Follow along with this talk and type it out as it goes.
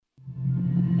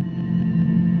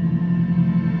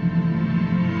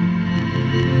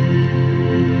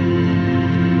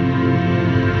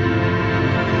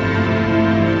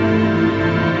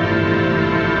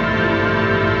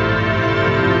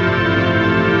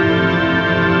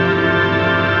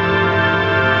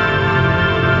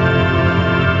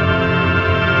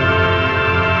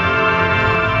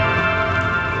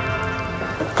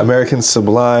American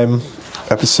Sublime,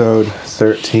 episode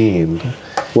 13.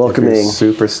 Welcoming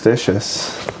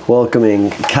Superstitious.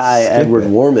 Welcoming Kai Edward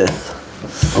Warmoth.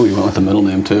 Oh, you went with the middle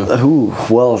name too. Ooh,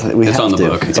 well, we it's have on the to.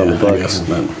 book. It's on the book. I guess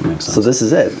that makes sense. So this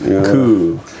is it.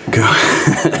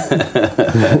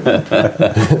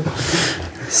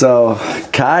 So,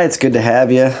 Kai, it's good to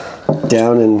have you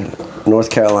down in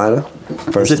North Carolina.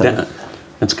 First time. Down?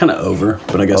 It's kind of over,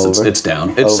 but I guess it's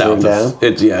down. It's over south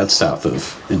and of it's south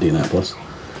of Indianapolis.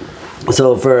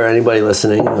 So for anybody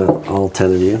listening, all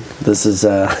 10 of you, this is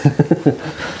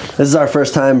this is our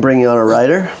first time bringing on a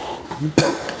writer.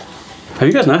 Have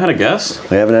you guys not had a guest?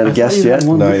 We haven't had a guest yet.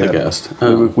 Not yet. A guest.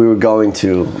 We were going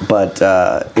to, but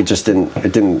it just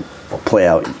didn't play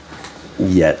out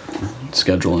yet.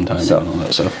 Schedule and timing and all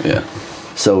that stuff. Yeah.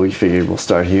 So we figured we'll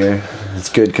start here. It's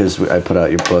good because I put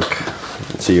out your book,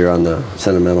 so you're on the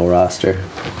sentimental roster.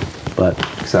 But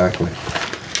Exactly.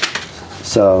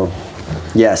 so,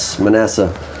 yes,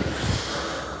 Manessa.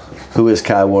 Who is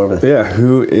Kai Warmoth? Yeah,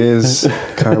 who is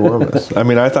Kai Warmoth? I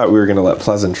mean, I thought we were going to let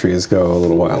pleasantries go a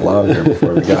little while longer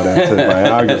before we got into the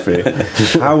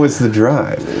biography. How was the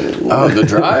drive? Oh, the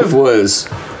drive was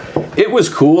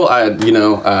cool.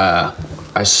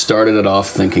 I started it off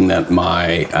thinking that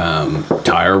my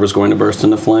tire was going to burst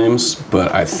into flames,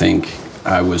 but I think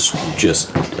I was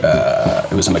just,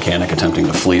 it was a mechanic attempting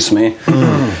to fleece me.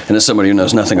 And as somebody who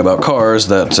knows nothing about cars,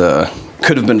 that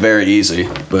could have been very easy.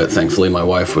 But thankfully my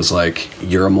wife was like,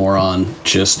 "You're a moron,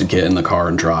 just get in the car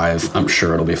and drive. I'm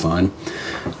sure it'll be fine."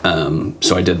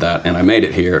 So I did that and I made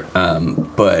it here.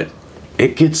 But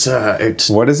it gets,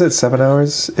 What is it, 7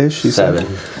 hours-ish? 7.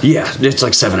 yeah, it's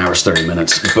like 7 hours, 30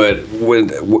 minutes. But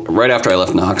right after I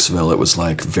left Knoxville, it was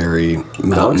like very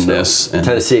mountainous. And,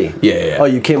 Tennessee. Yeah. Oh,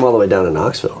 you came all the way down to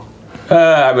Knoxville.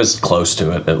 I was close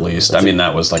to it, at least. I mean,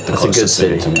 that was like the closest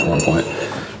city to me at one point.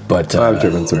 But I've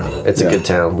driven through. It's a good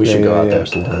town. We should go out there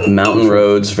sometime. mountain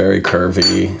roads, very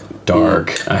curvy,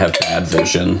 dark. I have bad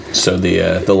vision, so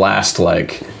the last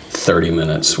like 30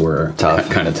 minutes were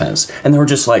kind of tense, and they were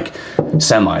just like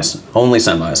semis, only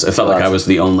semis. It felt like I was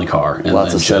the only car, and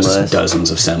lots then of just semis.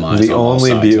 Dozens of semis. The on all only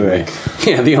sides of me. Buick.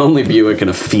 Yeah, the only Buick in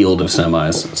a field of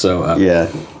semis. So Yeah.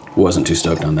 wasn't too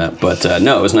stoked on that, but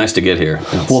no, it was nice to get here.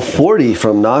 Well, 40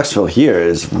 from Knoxville here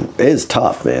is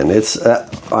tough, man. It's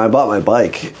I bought my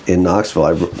bike in Knoxville.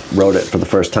 I rode it for the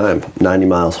first time, 90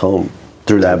 miles home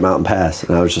through that mountain pass,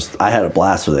 and I had a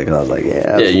blast with it because I was like,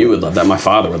 yeah, you would love that. My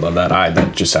father would love that.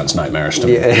 That just sounds nightmarish to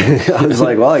me. yeah. I was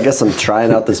like, well, I guess I'm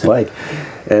trying out this bike,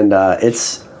 and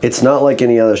it's not like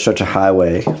any other stretch of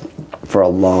highway for a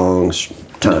long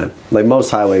time. Like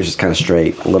most highways, just kind of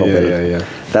straight, a little bit. Yeah.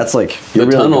 That's like The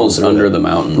tunnels under the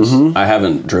mountains. I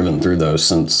haven't driven through those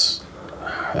since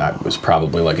I was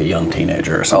probably like a young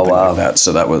teenager or something like that.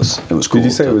 So it was cool. Did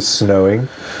you say it was snowing?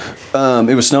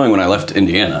 It was snowing when I left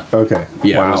Indiana. Okay.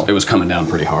 Yeah, Wow. it was coming down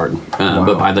pretty hard.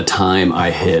 But by the time I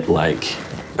hit like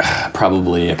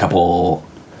probably a couple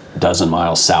dozen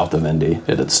miles south of Indy,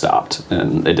 it had stopped,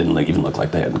 and it didn't even look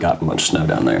like they had gotten much snow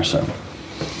down there. So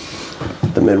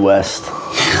the Midwest.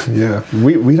 Yeah.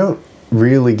 We don't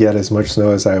really get as much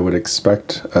snow as I would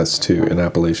expect us to in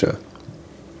Appalachia.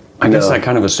 I guess I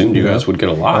kind of assumed you guys would get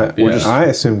a lot. I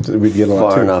assumed we'd get a lot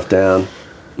Far too. enough down.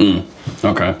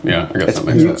 Okay, yeah, I guess that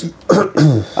makes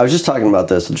sense. I was just talking about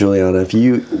this with Juliana.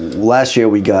 Last year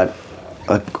we got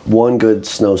one good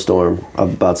snowstorm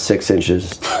of about 6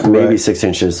 inches, maybe 6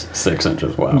 inches. 6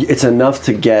 inches, wow. It's enough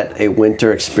to get a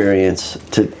winter experience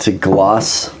to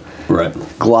gloss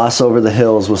over the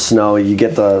hills with snow. You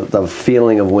get the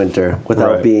feeling of winter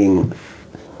without being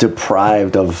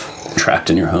deprived of Trapped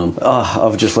in your home.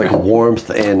 of just like warmth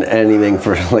and anything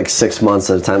for like 6 months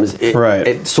at a time.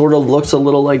 It sort of looks a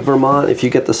little like Vermont if you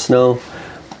get the snow,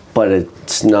 but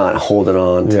it's not holding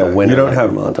on to the winter. You don't like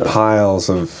have Vermont does. piles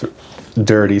of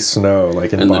dirty snow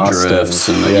like in Boston. The drifts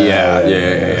and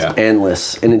yeah.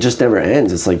 Endless, and it just never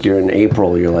ends. It's like you're in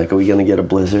April, you're like, are we gonna get a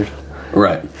blizzard?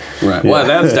 Right. Well,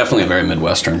 that's definitely a very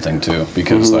Midwestern thing too,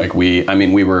 because like we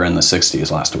were in the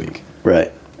 60s last week.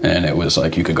 Right. And it was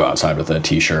like you could go outside with a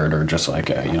t-shirt or just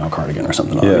like a cardigan or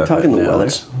something. Are we talking the weather?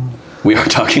 We are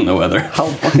talking the weather. How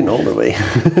fucking old are we?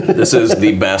 This is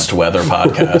the best weather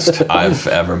podcast I've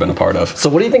ever been a part of. So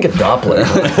what do you think of Doppler?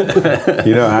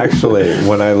 Actually,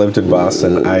 when I lived in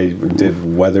Boston, I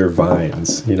did weather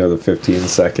vines. The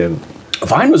 15-second.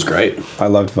 Vine was great. I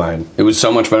loved Vine. It was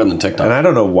so much better than TikTok. And I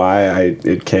don't know why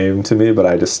it came to me, but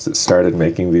I just started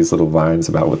making these little vines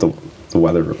about what the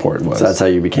weather report was. So that's how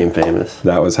you became famous?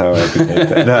 That was how I became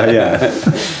famous. No, yeah.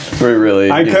 We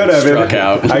really I could have struck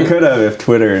out. I could have if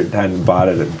Twitter hadn't bought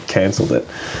it and canceled it.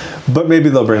 But maybe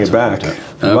they'll bring it back.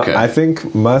 Okay. I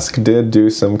think Musk did do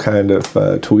some kind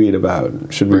of tweet about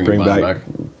should we bring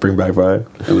back Vine.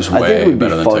 It was I think way it would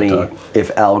better be than funny TikTok.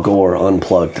 if Al Gore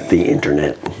unplugged the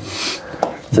internet.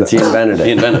 Since he invented it.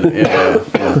 He invented it.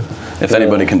 Yeah. If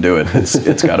anybody can do it,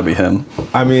 it's got to be him.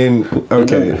 I mean,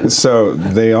 okay, so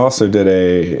they also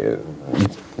did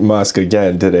Musk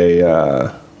again did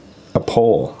a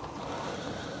poll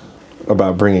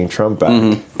about bringing Trump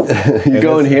back. You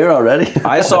going here already?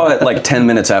 I saw it like 10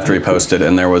 minutes after he posted,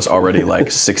 and there was already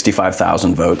like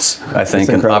 65,000 votes, I think.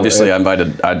 And incredible. obviously, I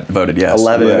voted yes.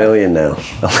 11 million now.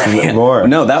 More.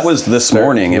 No, that was this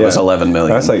morning. It was 11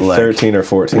 million. That's like 13 or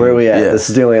 14. Where are we at? Yeah. This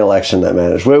is the only election that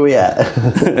matters. Where are we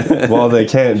at? Well, they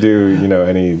can't do,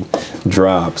 any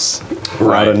drops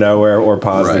out of nowhere or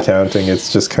pause the counting.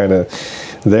 It's just kind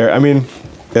of there. I mean,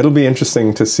 it'll be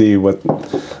interesting to see what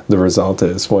the result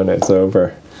is when it's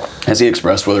over. Has he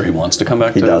expressed whether he wants to come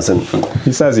back? He doesn't.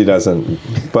 He says he doesn't,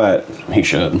 but He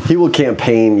should. He will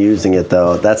campaign using it,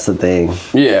 though. That's the thing.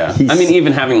 Yeah. He's- I mean,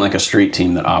 even having like a street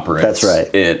team that operates That's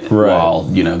right. it while,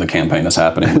 the campaign is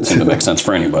happening would seem to make sense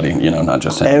for anybody, not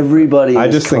just him. Everybody in I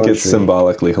this just think it's country-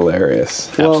 symbolically hilarious.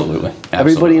 Absolutely.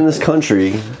 Everybody in this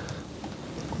country,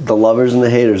 the lovers and the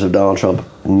haters of Donald Trump,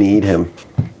 need him.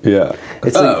 Yeah.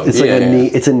 It's a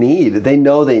need. It's a need. They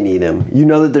know they need him. You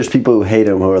know that there's people who hate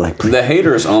him who are like, The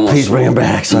haters almost please bring him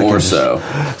back. So more so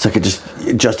I could just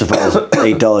justify his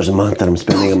 $8 a month that I'm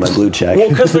spending on my blue check. Well,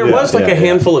 because there was like yeah, a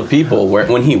handful of people where,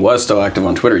 when he was still active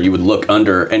on Twitter, you would look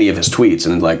under any of his tweets,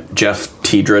 and like Jeff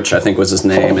Tiedrich, I think was his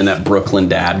name, and that Brooklyn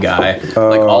dad guy, like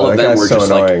all of that them guy's were so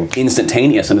just annoying. like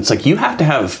instantaneous, and it's like you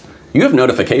have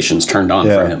notifications turned on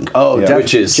for him. Oh, Yeah. Jeff,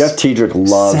 Which is Jeff Tiedrich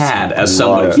loves sad as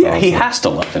somebody. loves Yeah, he Donald has to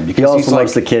love him He because he's also like,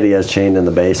 loves the kid he has chained in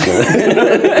the basement.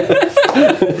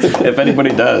 if anybody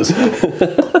does.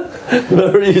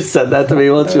 Remember you said that to me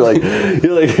once? You're like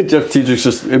Jeff Tiedrich's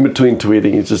just in between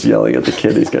tweeting, he's just yelling at the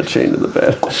kid he's got chained in the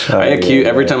bed.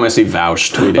 Every time I see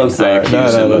Vaush tweeting, I'm sorry. I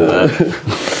accuse him of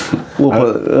that.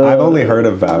 I've only heard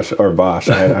of Vaush or Bosch.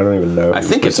 I don't even know. I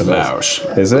think it's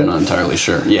Vaush. Is it? I'm not entirely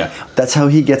sure. Yeah. That's how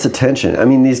he gets attention. I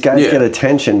mean, these guys Yeah. get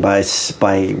attention by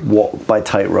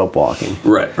tightrope walking.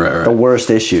 Right. The worst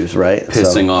issues, right?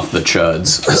 Pissing off the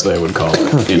chuds, as they would call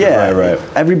it. Yeah, Right.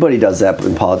 Everybody does that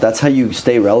in politics. That's how you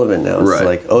stay relevant now. It's Right.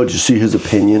 like, oh, did you see his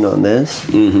opinion on this?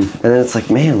 Mm-hmm. And then it's like,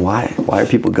 man, why are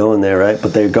people going there, right?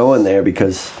 But they're going there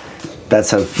because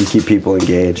that's how you keep people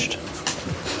engaged.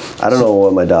 I don't know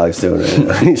what my dog's doing right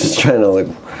now. He's just trying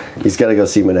to he's got to go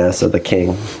see Manasseh, the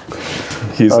king.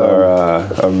 He's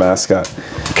our mascot.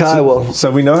 Kai, well, So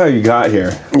we know how you got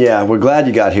here, yeah, we're glad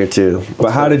you got here too.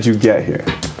 but how did you get here?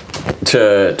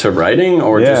 To writing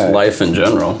or Yeah. just life in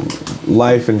general?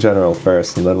 Life in general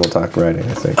first, and then we'll talk writing,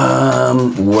 I think.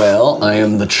 Well, I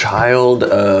am the child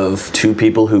of two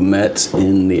people who met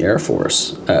in the Air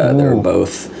Force. They're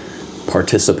both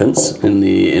participants in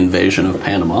the invasion of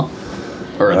Panama.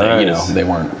 Or Nice. they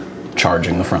weren't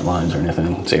charging the front lines or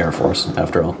anything. It's the Air Force,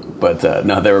 after all. But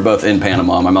no, they were both in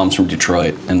Panama. My mom's from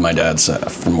Detroit, and my dad's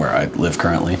from where I live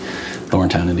currently,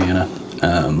 Thorntown, Indiana.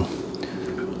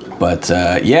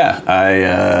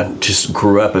 I just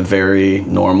grew up a very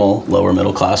normal, lower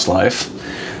middle class life.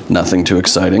 Nothing too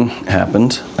exciting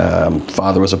happened.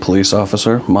 Father was a police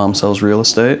officer. Mom sells real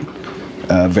estate.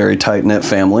 Very tight-knit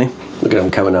family. Look at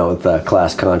him coming out with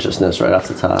class consciousness right off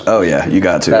the top. Oh yeah, you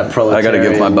got to. That I got to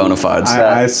give my proletarian- bona fides.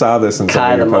 I saw this in some of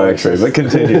Kinda your poetry, Marxist. but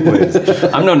continue, please.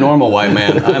 I'm no normal white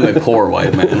man. I'm a poor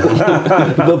white man.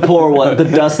 The poor one, the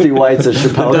dusty whites at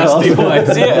Chappelle. Dusty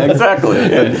whites. Yeah, exactly.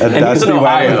 A And he's dusty in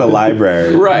white with a Ohio.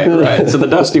 library. Right. So the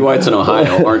dusty whites in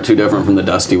Ohio aren't too different from the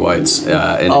dusty whites in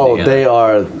Oh, Indiana. they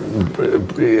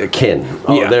are kin.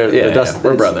 Oh, Yeah,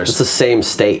 we're brothers. It's the same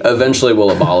state. Eventually, we'll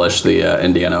abolish the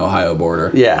Indiana-Ohio border.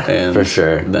 Yeah, and for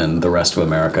sure. Then the rest of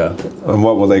America. And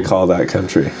what will they call that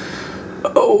country?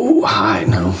 Oh, hi,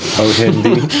 no. Oh,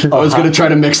 Hindi. I was going to try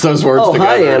to mix those words Oh, together.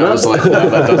 hi, and Anna. I was like, no,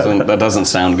 that doesn't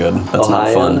sound good. That's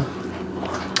Ohio. not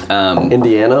fun.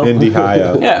 Indiana.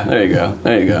 Indie-Hio. Yeah, there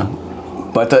you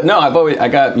go. But no, I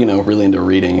got really into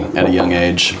reading at a young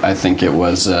age. I think it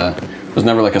was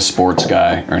never like a sports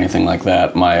guy or anything like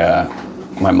that.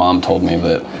 My mom told me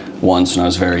that once when I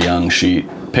was very young, she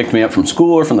picked me up from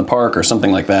school or from the park or something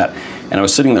like that, and I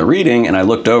was sitting there reading, and I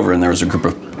looked over and there was a group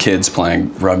of kids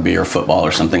playing rugby or football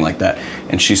or something like that,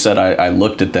 and she said I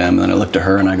looked at them and then I looked at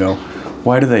her and I go,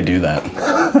 why do they do that?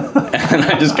 And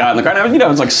I just got in the car, and I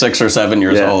was like 6 or 7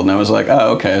 years old, and I was like,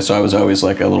 oh, okay, so I was always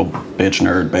like a little bitch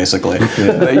nerd, basically,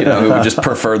 who just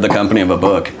preferred the company of a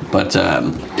book. But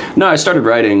no, I started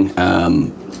writing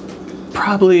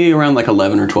probably around like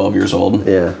 11 or 12 years old.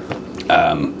 Yeah.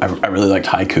 I really liked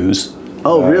haikus.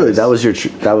 Oh, really? Nice. That was your.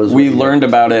 That was. We learned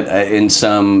about it in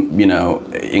some,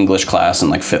 English class in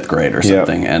like 5th grade or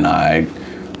something, and I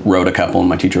wrote a couple, and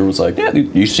my teacher was like, "Yeah,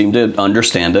 you seem to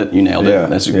understand it. You nailed it. Yeah,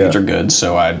 These are good."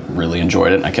 So I really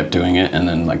enjoyed it, and I kept doing it, and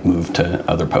then like moved to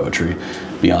other poetry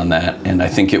beyond that. And I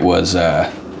think it was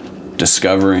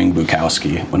discovering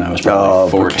Bukowski when I was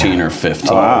probably 14 or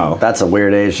 15. Wow. That's a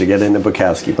weird age to get into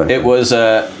Bukowski. But It was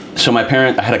so I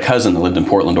had a cousin that lived in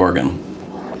Portland, Oregon,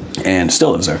 and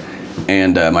still lives there.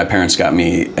 And my parents got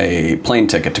me a plane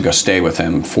ticket to go stay with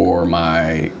him for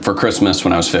Christmas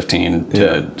when I was 15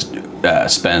 to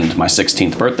spend my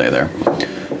 16th birthday there.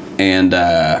 And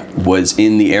was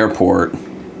in the airport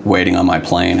waiting on my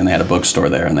plane, and they had a bookstore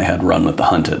there, and they had Run with the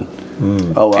Hunted.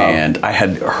 Oh, wow. And I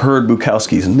had heard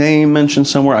Bukowski's name mentioned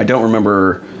somewhere. I don't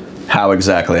remember how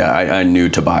exactly I knew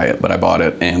to buy it, but I bought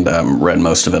it and read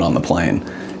most of it on the plane.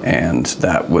 And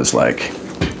that was like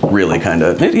really kind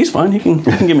of, he's fine, he can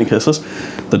give me kisses.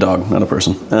 The dog, not a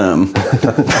person.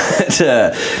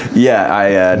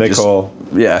 Nicole.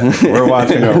 We're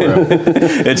watching over him.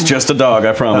 It's just a dog,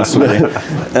 I promise. But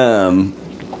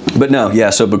no,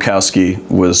 so Bukowski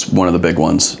was one of the big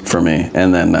ones for me.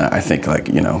 And then I think but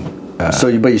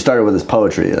you started with his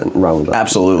poetry and Ronald.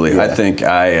 Absolutely. Yeah. I think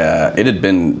it had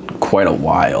been quite a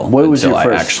while until I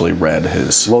actually read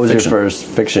his What was fiction. your first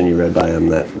fiction you read by him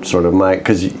that sort of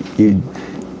because you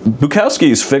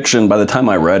Bukowski's fiction, by the time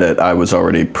I read it, I was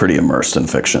already pretty immersed in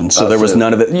fiction. So there was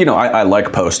none of it. I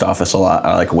like Post Office a lot.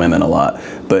 I like Women a lot.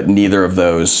 But neither of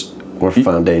those were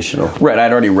foundational. Right.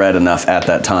 I'd already read enough at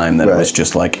that time that it was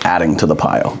just like adding to the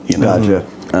pile. Gotcha.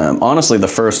 Honestly, the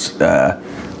first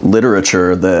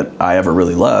literature that I ever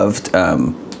really loved,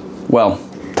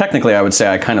 technically I would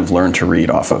say I kind of learned to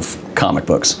read off of comic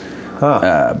books.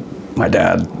 My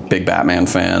dad, big Batman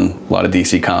fan, a lot of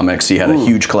DC comics. He had a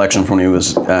huge collection from when he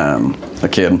was a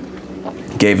kid.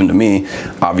 Gave them to me.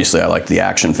 Obviously, I liked the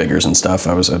action figures and stuff.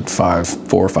 I was a 4,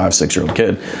 5, 6-year-old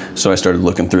kid. So I started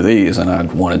looking through these, and I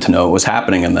wanted to know what was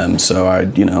happening in them. So I,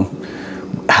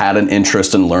 had an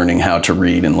interest in learning how to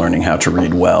read and learning how to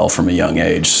read well from a young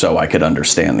age so I could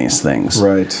understand these things.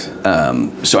 Right.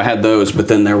 So I had those, but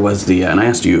then there was and I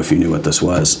asked you if you knew what this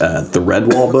was, the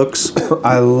Redwall books.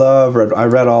 I love I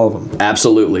read all of them.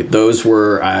 Absolutely. Those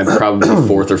were, probably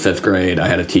 4th or 5th grade. I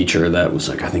had a teacher that was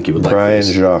like, I think you would like Brian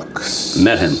this. Jacques.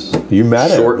 Met him. You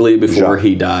met him? Shortly before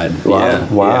he died. Wow.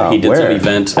 Yeah. Wow. Yeah. He did Where? some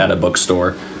event at a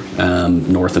bookstore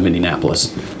north of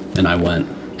Indianapolis, and I went,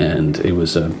 and it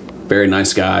was a very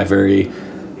nice guy,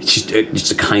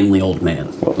 just a kindly old man.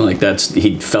 Like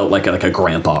he felt like a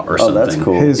grandpa or something. Oh, that's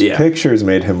cool. His pictures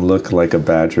made him look like a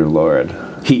Badger Lord.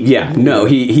 He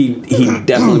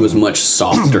definitely was much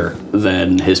softer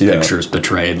than his pictures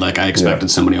betrayed. Like I expected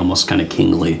somebody almost kind of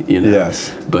kingly, Yes.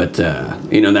 But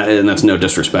and that's no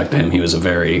disrespect to him. He was a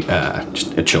very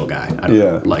just a chill guy. I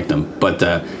liked him. But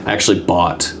I actually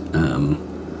bought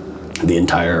the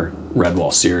entire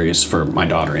Redwall series for my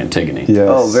daughter Antigone. Yes.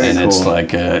 Oh, very and cool. it's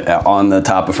like on the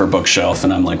top of her bookshelf,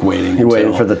 and I'm like waiting. You're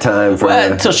waiting for the time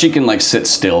until she can like sit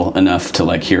still enough to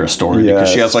like hear a story because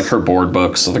she has like her board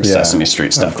books, like Sesame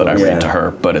Street stuff that I read to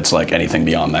her. But it's like anything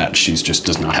beyond that, she's just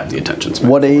does not have the attention span.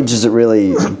 What age is it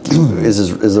really?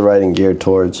 is the writing geared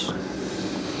towards?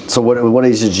 So what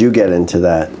age did you get into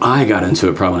that? I got into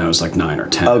it probably when I was like 9 or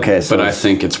 10. Okay, so but I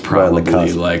think it's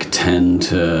probably like 10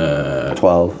 to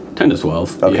 12. 10 to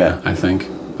 12. Okay. Yeah, I think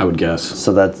I would guess.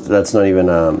 So that's not even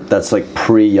that's like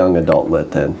pre-young adult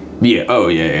lit then. Yeah. Oh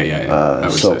yeah. I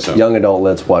would say so. Young adult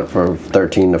lit's what for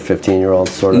 13 to 15-year-olds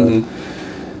sort of. Mm-hmm.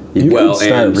 You could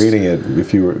start reading it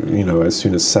if you were, as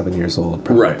soon as 7 years old,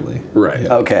 probably. Right.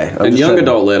 Yeah. Okay. And young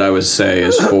adult lit, I would say,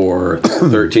 is for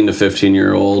 13 to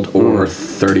 15-year-old or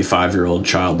 35-year-old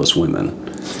childless women.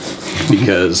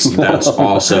 Because that's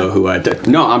also who I did.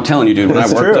 No, I'm telling you, dude, when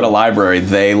I worked at a library,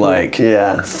 they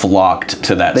flocked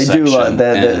to that section.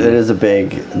 They do. It is a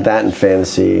big, that and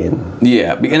fantasy.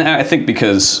 And I think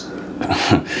because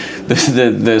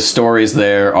the stories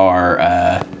there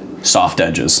are soft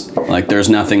edges. Like there's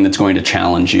nothing that's going to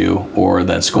challenge you or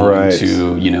that's going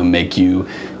to, make you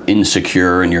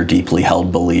insecure in your deeply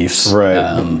held beliefs. Right.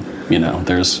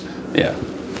 There's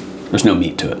no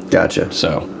meat to it. Gotcha.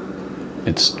 So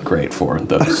it's great for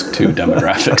those two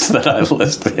demographics that I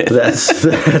listed. That's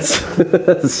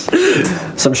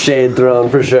some shade thrown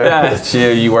for sure. I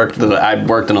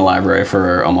worked in a library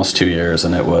for almost 2 years,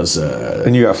 and it was.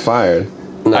 And you got fired.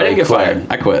 No, I didn't get fired.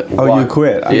 I quit. Oh, you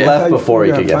quit? You left before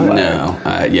you could get fired. No.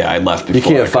 I left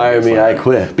before. You can't fire me. I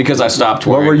quit because I stopped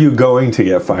What wearing. were you going to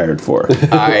get fired for?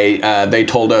 They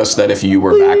told us that if you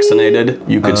were vaccinated,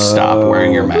 you could stop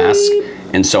wearing your mask,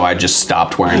 And so I just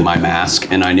stopped wearing my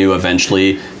mask, and I knew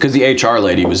eventually, because the HR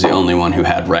lady was the only one who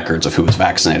had records of who was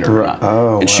vaccinated or not.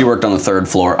 And she worked on the 3rd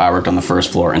floor, I worked on the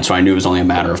 1st floor, and so I knew it was only a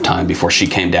matter of time before she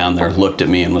came down there, looked at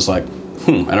me, and was like, I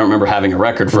don't remember having a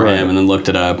record for him, and then looked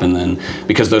it up, and then,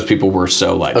 because those people were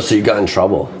so like... Oh, so you got in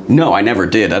trouble? No, I never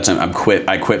did. I quit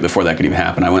before that could even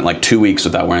happen. I went like 2 weeks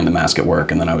without wearing the mask at work,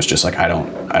 and then I was just like, I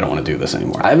don't want to do this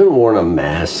anymore. I haven't worn a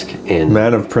mask in...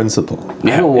 Man of principle.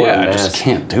 Yeah, I haven't worn a I mask just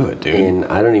can't do it, dude. in,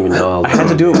 I don't even know how I had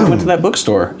to do it when I went to that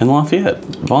bookstore in Lafayette,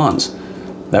 Vaughn's.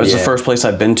 That was the first place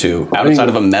I'd been to outside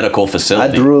of a medical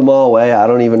facility. I threw them all away. I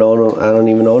don't even own them. I don't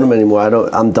even own them anymore.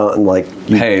 I'm done. Like,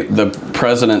 hey, the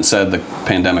president said the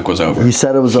pandemic was over. He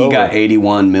said it was over. He got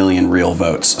 81 million real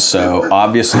votes. So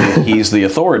obviously he's the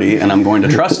authority, and I'm going to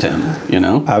trust him. You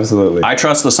know, Absolutely. I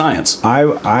trust the science.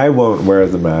 I won't wear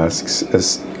the masks,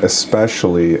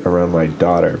 especially around my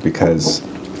daughter, because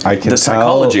I can The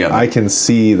psychology of it. I can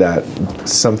see that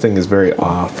something is very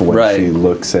off when she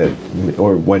looks at me,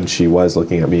 or when she was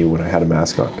looking at me when I had a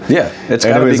mask on. Yeah, it's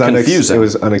got to be confusing. It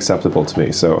was unacceptable to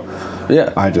me, so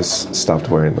I just stopped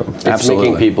wearing them. It's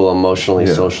making people emotionally,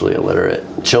 socially illiterate.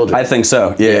 Children. I think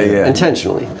so. Yeah.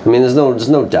 Intentionally. I mean, there's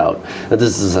no doubt that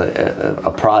this is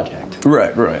a project.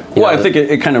 Right. Well, I think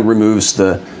it kind of removes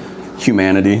the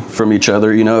humanity from each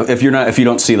other. You know, if you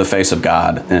don't see the face of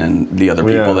God and the other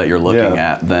people that you're looking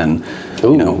at, then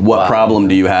what problem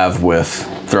do you have with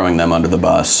throwing them under the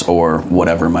bus or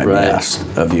whatever might be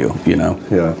asked of you? You know.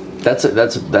 Yeah.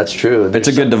 That's true. It's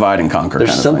a good divide and conquer. There's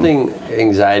kind of something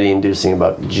anxiety-inducing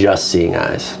about just seeing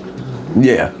eyes.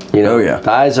 Yeah. You know,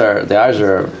 The eyes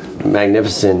are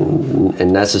magnificent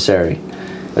and necessary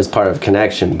as part of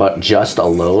connection, but just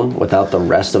alone without the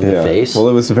rest of the face. Well,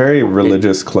 it was very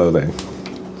religious clothing.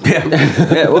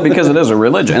 Yeah. Well, because it is a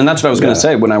religion, and that's what I was going to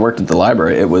say when I worked at the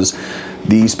library. It was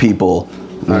these people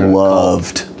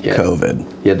loved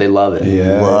COVID. Yeah, they love it.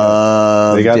 Yeah.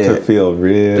 Loved they got it. to feel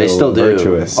real They still do.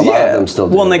 virtuous. A lot of them still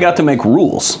do. Well, and they got to make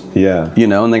rules. Yeah. You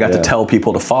know, and they got to tell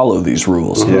people to follow these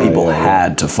rules. People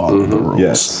had to follow the rules.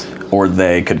 Yes. Or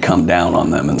they could come down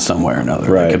on them in some way or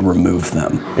another. Right. They could remove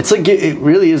them. It's like it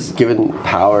really is giving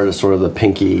power to sort of the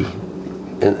pinky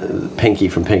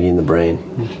from Pinky in the Brain.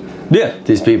 Yeah.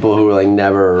 These people who like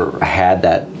never had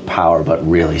that power but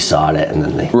really sought it, and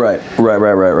then they Right.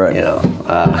 You know,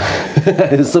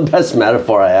 it's the best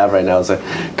metaphor I have right now. It's a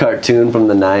cartoon from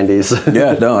the 90s.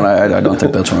 Yeah, no, and I don't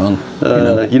think that's wrong.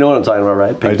 You know what I'm talking about,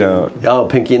 right? Pinky, I don't. Oh,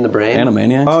 Pinky in the Brain?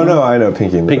 Animaniacs? Oh, no, I know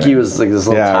Pinky in the Pinky Brain. was like this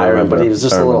little Yeah, I tyrant, but remember. he was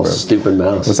just I a little remember. stupid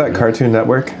mouse. Was that Cartoon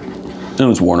Network? It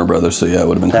was Warner Brothers, so yeah, it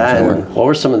would have been Cartoon And Network. what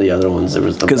were some of the other ones? There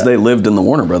was Because they lived in the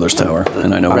Warner Brothers tower,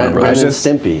 and I know Warner Ren Brothers. and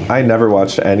Stimpy. I never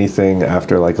watched anything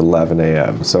after like 11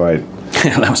 a.m. So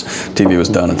TV was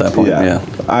done at that point. Yeah.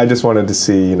 I just wanted to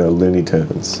see Looney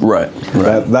Tunes. Right.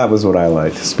 That was what I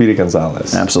liked. Speedy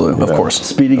Gonzales. Absolutely, of course.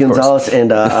 Speedy Gonzales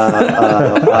and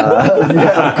yeah,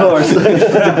 of course.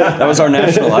 That was our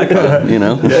national icon,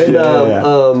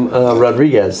 And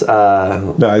Rodriguez.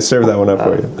 No, I served that one up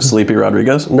for you. Sleepy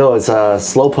Rodriguez? No, it's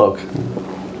Slowpoke.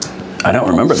 I don't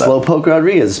remember that. Slowpoke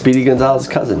Rodriguez, Speedy Gonzales'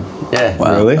 cousin. Yeah.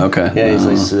 Wow. Really? Okay. Yeah, he's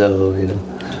like slow,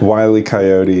 Wile E.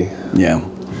 Coyote. Yeah.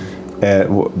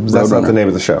 And that's not the name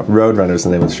of the show. Roadrunner's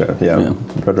the name of the show. Yeah.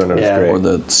 Roadrunner was great. Or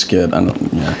the skit.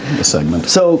 The segment.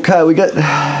 So, Kai, we got,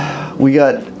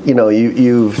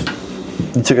 you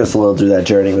took us a little through that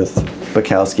journey with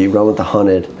Bukowski, Run with the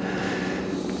Hunted,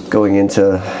 going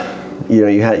into,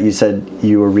 you said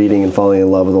you were reading and falling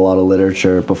in love with a lot of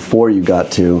literature before you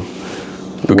got to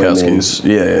Bukowski's.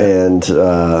 Women, Yeah. And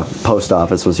Post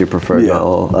Office was your preferred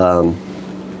novel.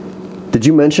 Did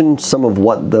you mention some of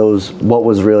what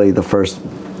was really the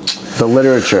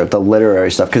literature, the literary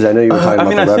stuff? Because I know you were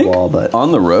talking about the Red Wall, but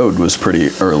On the Road was pretty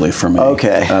early for me.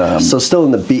 Okay, so still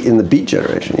in the beat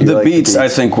generation. The beats, I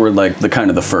think, were like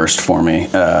the first for me.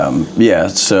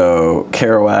 So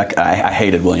Kerouac, I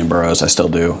hated William Burroughs. I still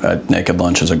do. Naked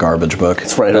Lunch is a garbage book.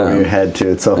 It's right over your head too.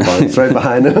 It's so fun. It's right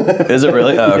behind him. Is it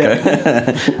really? Oh,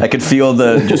 okay. I could feel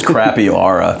the just crappy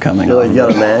aura coming. You're like, you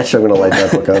got a match? I'm gonna light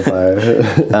that book on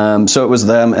fire. So it was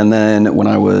them, and then when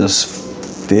I was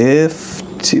 15.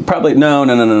 Probably no.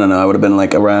 I would have been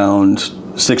like around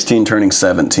 16, turning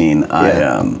 17.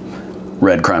 I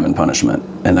read Crime and Punishment,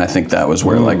 and I think that was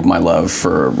where like my love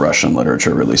for Russian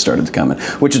literature really started to come in.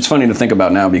 Which it's funny to think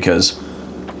about now because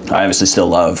I obviously still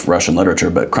love Russian literature,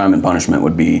 but Crime and Punishment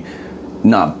would be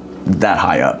not that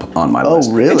high up on my list.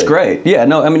 Oh, really? It's great. Yeah,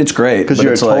 no, I mean it's great Because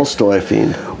you're a Tolstoy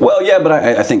fiend. Well, yeah, but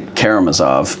I think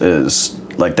Karamazov is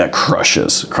like that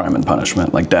crushes Crime and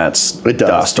Punishment. Like that's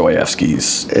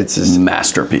Dostoevsky's It's his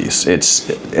masterpiece. It's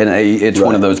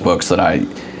one of those books that I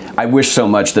I wish so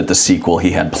much that the sequel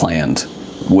he had planned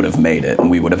would have made it, and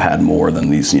we would have had more than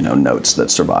these, notes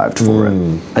that survived for it.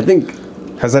 I think.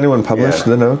 Has anyone published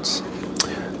the notes?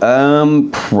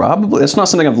 Probably. It's not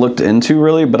something I've looked into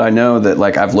really, but I know that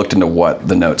I've looked into what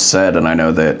the notes said, and I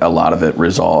know that a lot of it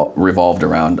revolved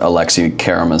around Alexei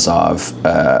Karamazov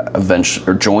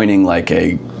joining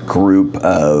a group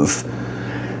of.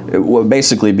 It would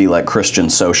basically be like Christian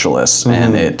socialists,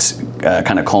 and it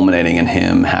kind of culminating in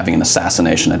him having an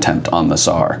assassination attempt on the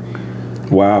Tsar.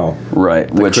 Wow. Right.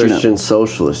 The Christian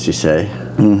socialist, you say?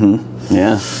 Mm-hmm.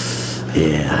 Yeah.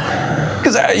 Yeah.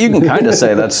 Because you can kind of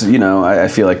say that's, I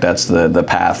feel like that's the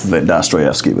path that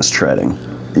Dostoevsky was treading,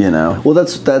 Well,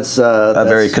 that's a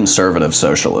very conservative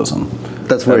socialism.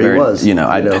 That's where he was.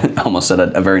 I almost said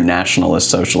a very nationalist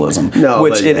socialism, No,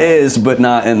 which it is, but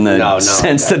not in the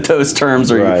sense that those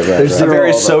terms are. Right. There's a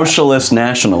very socialist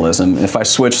nationalism. If I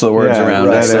switch the words around,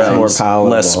 that it is sounds more palatable.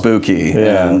 less spooky.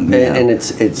 Yeah. And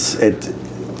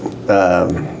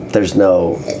there's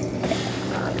no.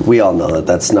 We all know that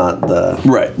that's not the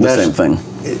same thing.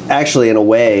 Actually, in a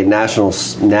way, national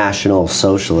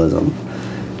socialism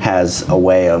has a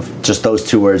way of just those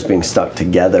two words being stuck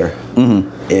together.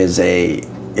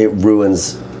 It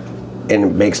ruins and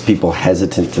it makes people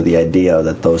hesitant to the idea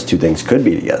that those two things could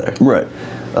be together. Right.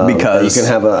 Because you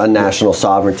can have a national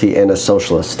sovereignty and a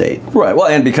socialist state. Right. Well,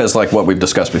 and because what we've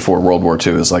discussed before, World War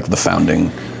II is the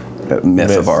founding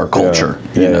myth of our culture,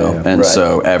 and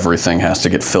so everything has to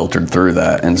get filtered through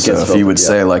that. And so if you would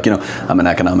say I'm an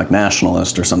economic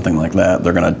nationalist or something like that,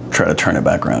 they're going to try to turn it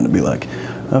back around and be like,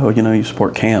 oh, you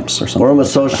support camps or something. Or I'm a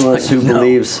socialist who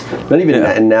believes, not even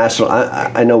in national.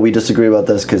 I know we disagree about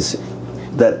this because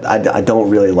that I don't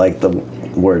really like the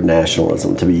word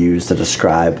nationalism to be used to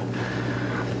describe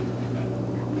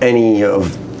any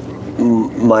of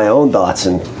my own thoughts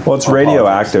and. Well, it's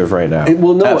radioactive right now. It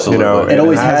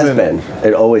always has been.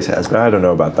 It always has been. I don't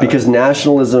know about that because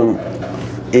nationalism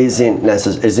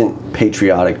isn't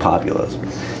patriotic populism,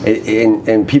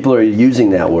 and people are using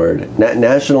that word.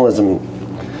 Nationalism.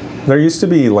 There used to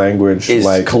be language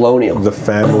like colonial, the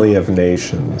family of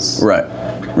nations, right,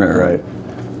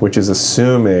 which is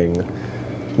assuming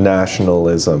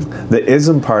nationalism. The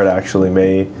ism part actually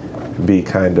may be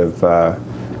kind of.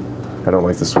 I don't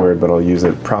like this word, but I'll use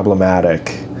it.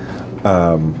 Problematic.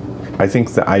 I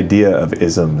think the idea of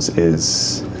isms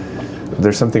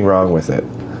there's something wrong with it.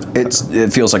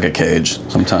 It feels like a cage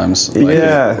sometimes.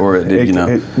 Or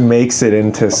it makes it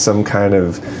into some kind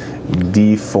of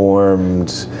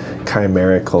deformed,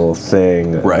 chimerical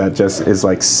thing that just is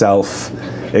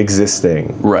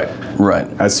self-existing. Right.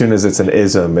 As soon as it's an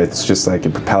ism, it's just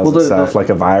it propels itself like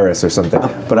a virus or something.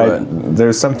 But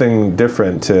there's something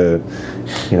different to,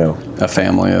 a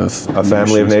family of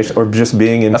nations, or just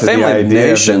being into the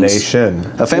idea of the nation.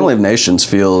 A family of nations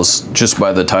feels, just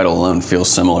by the title alone, feels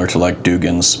similar to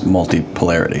Dugin's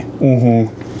multipolarity.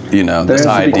 Mm-hmm. This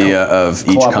idea of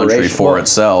each country for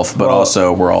itself, but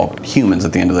also we're all humans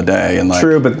at the end of the day. And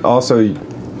true, but also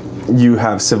you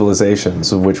have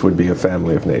civilizations, which would be a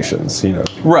family of nations,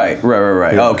 Right.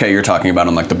 Yeah. Okay, you're talking about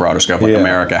on the broader scope.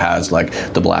 America has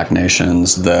the black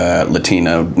nations, the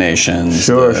Latino nations.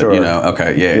 Sure.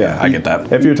 Okay, yeah, I get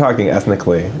that. If you're talking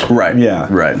ethnically. Right. Yeah.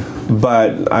 Right.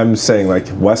 But I'm saying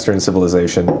Western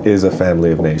civilization is a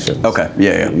family of nations. Okay,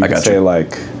 yeah, I got you. Say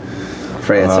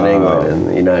France and England and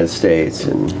the United States,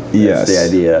 and that's the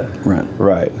idea.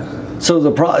 Right. So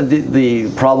the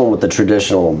problem with the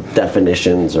traditional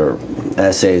definitions or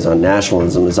essays on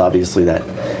nationalism is obviously that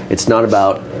it's not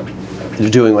about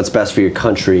doing what's best for your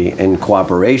country in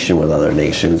cooperation with other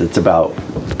nations. It's about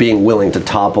being willing to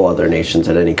topple other nations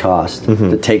at any cost,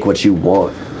 to take what you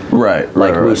want. Right.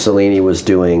 Mussolini was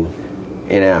doing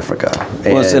in Africa.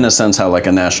 Well, it's in a sense how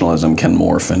a nationalism can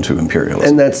morph into imperialism.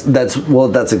 And that's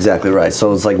exactly right.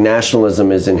 So it's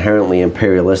nationalism is inherently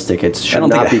imperialistic. It should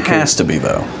not be. It has to be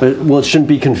though. It shouldn't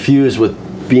be confused with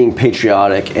being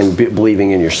patriotic and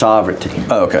believing in your sovereignty.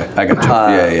 Oh, okay, I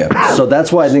got you. Yeah. So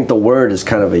that's why I think the word is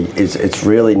kind of it's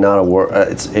really not a word.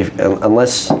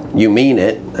 Unless you mean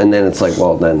it, and then it's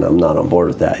well, then I'm not on board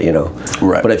with that,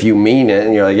 Right. But if you mean it,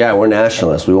 and you're yeah, we're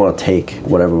nationalists. We want to take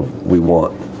whatever we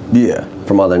want. Yeah.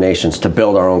 From other nations to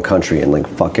build our own country and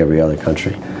fuck every other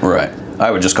country. Right. I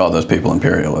would just call those people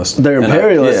imperialists. They're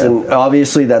imperialists, and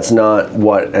obviously that's not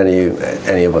what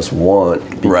any of us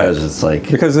want, because it's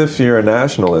because if you're a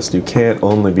nationalist, you can't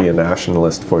only be a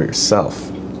nationalist for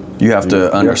yourself. You have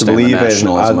to understand the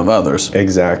nationalism of others.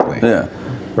 Exactly. Yeah.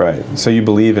 Right. So you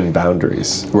believe in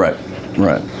boundaries. Right.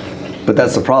 But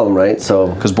that's the problem, right? So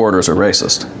because borders are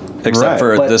racist. Except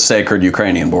for the sacred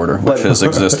Ukrainian border, which has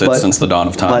existed since the dawn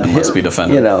of time and must be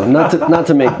defended. You know, not to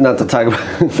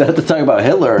talk about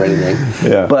Hitler or anything.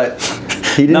 Yeah. But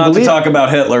he didn't Not to talk about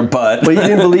Hitler, but he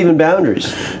didn't believe in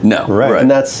boundaries. No, Right. And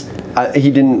that's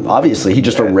he didn't. Obviously, he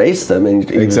just erased them. And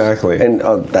Exactly.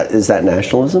 Is that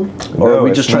nationalism, or No, are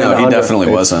we it's just trying No, to? he definitely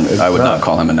wasn't. I would not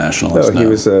call him a nationalist. No, he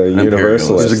was a An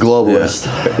universalist. He was a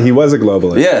globalist. He was a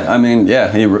globalist. Yeah, I mean,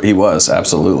 he was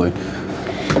absolutely.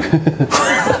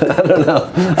 I don't know.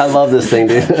 I love this thing,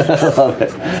 dude. I love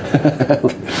it.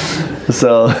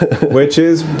 So, Which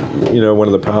is, one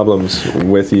of the problems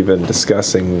with even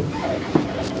discussing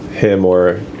him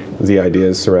or the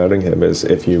ideas surrounding him is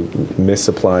if you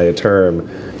misapply a term,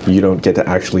 you don't get to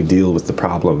actually deal with the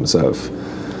problems of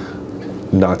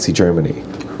Nazi Germany,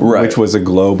 Right. which was a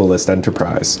globalist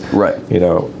enterprise. Right.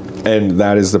 And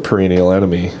that is the perennial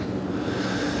enemy.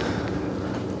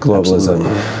 Globalism,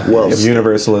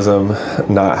 universalism,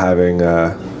 not having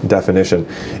a definition.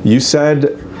 You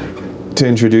said to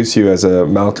introduce you as a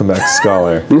Malcolm X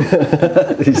scholar.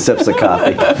 he sips the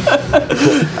coffee.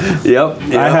 Yep.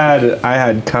 I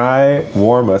had Kai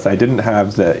Warmoth. I didn't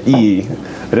have the E.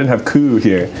 I didn't have Ku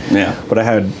here. Yeah. But I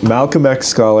had Malcolm X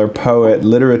scholar, poet,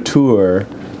 literateur,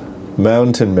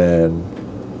 mountain man,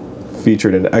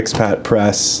 featured in Expat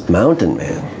Press, Mountain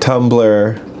Man.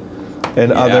 Tumblr,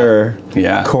 and other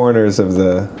corners of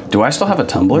the Do I still have a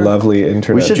Tumblr? lovely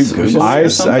internet. should- Did you Google I it or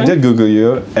something? did Google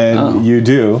you, and you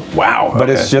do. Wow. But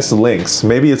it's just links.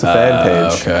 Maybe it's a fan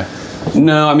page. Okay.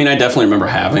 No, I mean, I definitely remember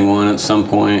having one at some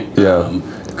point. Yeah.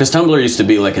 Because Tumblr used to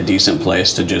be like a decent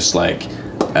place to just like,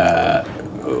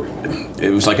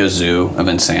 it was like a zoo of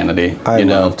insanity. I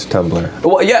loved Tumblr.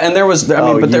 Well, yeah, and there was, there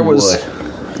you was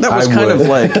I kind of would.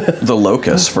 like the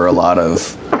locus for a lot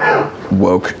of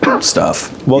woke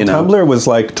stuff. Well, Tumblr was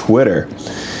like Twitter.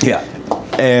 Yeah.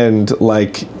 And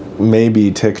like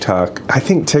maybe TikTok. I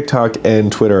think TikTok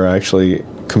and Twitter are actually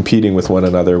competing with one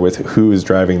another with who is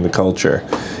driving the culture.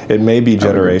 It may be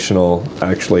generational,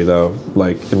 actually, though.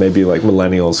 Like it may be like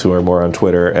millennials who are more on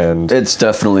Twitter and It's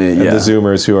definitely, the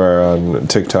Zoomers who are on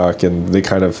TikTok, and they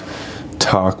kind of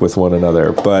talk with one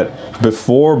another. But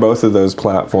before both of those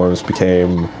platforms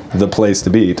became the place to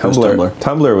be,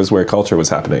 Tumblr was where culture was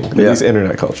happening. At least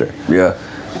internet culture. Yeah.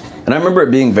 And I remember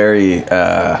it being very,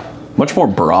 much more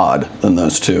broad than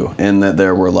those two, in that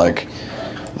there were like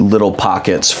little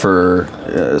pockets for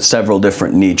several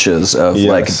different niches of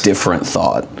like different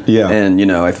thought. Yeah. And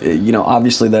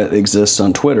obviously that exists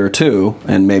on Twitter too,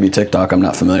 and maybe TikTok. I'm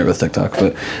not familiar with TikTok,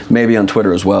 but maybe on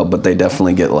Twitter as well. But they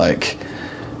definitely get like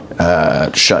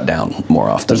shut down more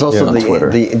often. There's also on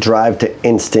Twitter. the drive to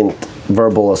instant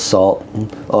verbal assault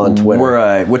on Twitter.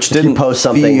 Right, which If didn't you post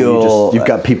something, feel, you've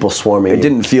got people swarming. It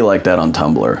didn't feel like that on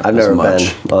Tumblr. I've never been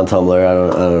on Tumblr. I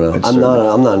don't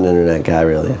know. I'm not an internet guy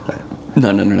really.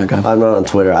 Not an internet guy. I'm not on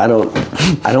Twitter. I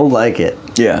don't like it.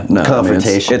 Yeah, no.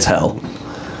 Confrontation. It's hell.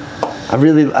 I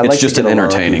It's like just to an get along.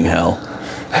 entertaining hell.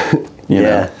 You Yeah,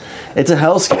 know? it's a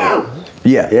hellscape.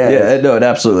 Yeah. No, it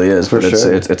absolutely is. For But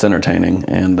sure. it's entertaining,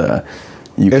 and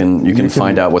you can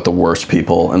find out what the worst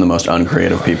people and the most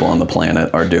uncreative people on the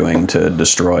planet are doing to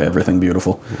destroy everything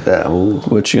beautiful. Yeah. Ooh.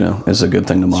 Which is a good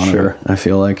thing to monitor. I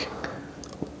feel like.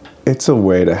 It's a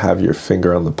way to have your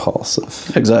finger on the pulse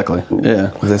of Exactly.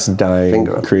 Yeah. this dying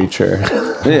creature.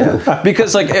 Yeah.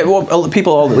 Because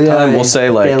people all the time will say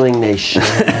like. failing nation.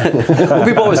 Well,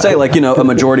 people always say like a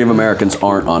majority of Americans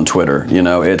aren't on Twitter.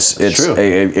 It's True.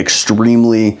 a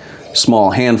extremely small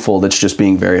handful that's just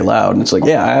being very loud, and it's like,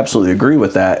 yeah, I absolutely agree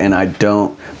with that, and I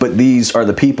don't. But these are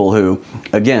the people who,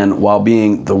 again, while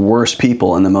being the worst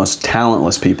people and the most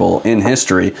talentless people in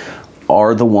history,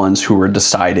 are the ones who are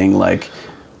deciding like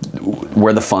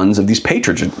where the funds of these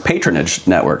patronage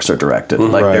networks are directed.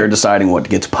 Like they're deciding what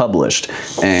gets published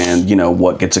and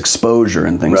what gets exposure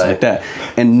and things like that.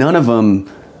 And none of them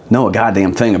know a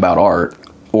goddamn thing about art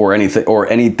or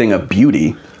anything of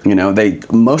beauty. They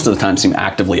most of the time seem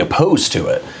actively opposed to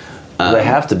it. They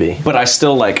have to be. But I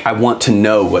still I want to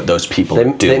know what those people are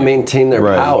doing. They maintain their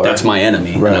power. That's my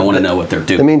enemy, and I want to know what they're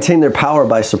doing. They maintain their power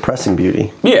by suppressing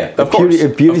beauty. Yeah, of course.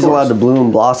 If beauty's allowed to bloom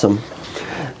and blossom,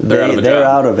 They're out of a they're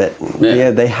job. out of it. Yeah,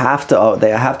 they have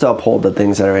to uphold the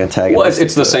things that are antagonistic. Well,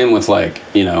 it's the same with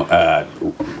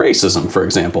racism, for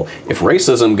example. If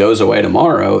racism goes away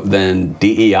tomorrow, then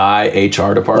DEI,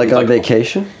 HR department, like on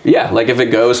vacation. Yeah, like if it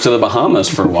goes to the Bahamas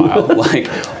for a while, like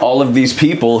all of these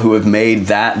people who have made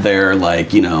that their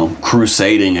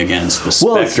crusading against the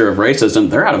specter of racism,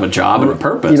 they're out of a job and a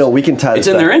purpose. We can tie. It's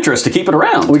in their interest to keep it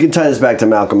around. We can tie this back to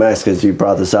Malcolm X because you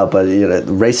brought this up, but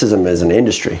racism is an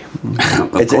industry.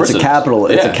 it's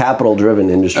a capital-driven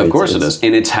industry. Of course it is,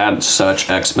 and it's had such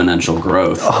exponential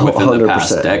growth within 100%. The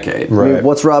past decade. Right. I mean,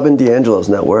 what's Robin DiAngelo's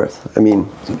net worth? I mean,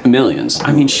 millions.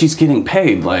 I mean, she's getting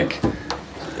paid like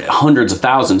hundreds of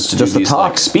thousands to just do these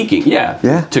talk. Like speaking.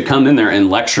 Yeah. To come in there and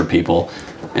lecture people,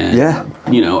 and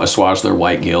assuage their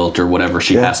white guilt or whatever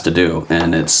she has to do,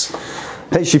 and it's.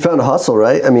 Hey, she found a hustle,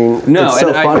 right? I mean, no, it's so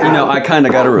and funny. I kind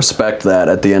of got to respect that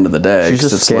at the end of the day. She's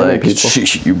just it's scamming like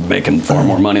people. You're making far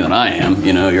more money than I am.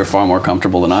 You're far more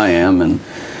comfortable than I am,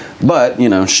 but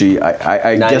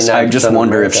I guess I just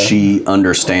wonder if she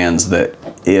understands that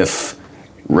if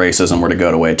racism were to go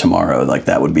away tomorrow, like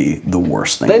that would be the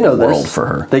worst thing in the world for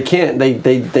her. They can't.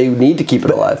 They need to keep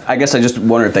it alive. I guess I just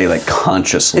wonder if they like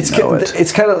consciously know it.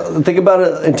 It's kind of, think about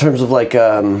it in terms of like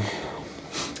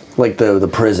the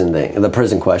prison thing, the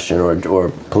prison question, or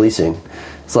policing.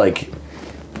 It's like,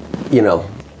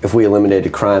 if we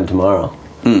eliminated crime tomorrow,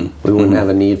 we wouldn't have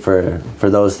a need for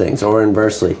those things. Or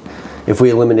inversely, if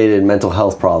we eliminated mental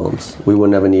health problems, we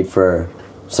wouldn't have a need for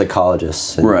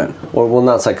psychologists. Right. Or, well,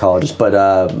 not psychologists, but,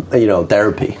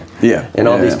 therapy. Yeah. And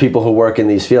all these people who work in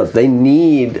these fields, they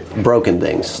need broken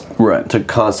things. Right. To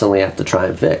constantly have to try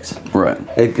and fix. Right.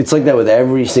 It's like that with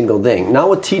every single thing. Not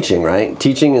with teaching, right?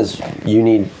 Teaching is,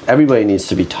 everybody needs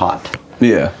to be taught.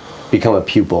 Yeah. Become a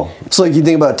pupil. So like you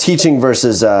think about teaching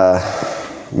versus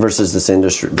this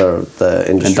industry, the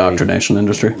industry. Indoctrination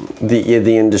industry?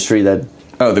 The industry that...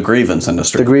 Oh, the grievance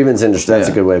industry. The grievance industry, that's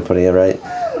a good way of putting it, right?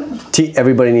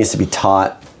 Everybody needs to be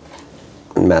taught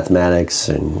mathematics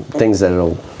and things that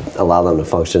will allow them to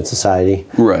function in society.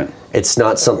 Right. It's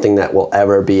not something that will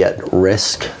ever be at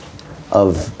risk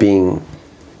of being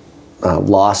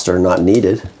lost or not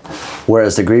needed.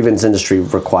 Whereas the grievance industry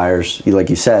requires, like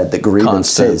you said, the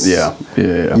grievances. Yeah.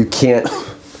 We can't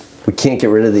get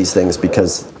rid of these things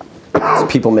because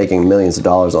there's people making millions of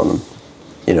dollars on them,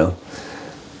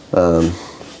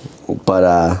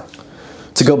 But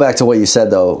to go back to what you said,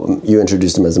 though, you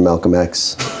introduced him as a Malcolm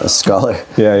X, a scholar.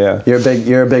 Yeah.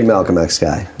 You're a big Malcolm X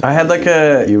guy. I had like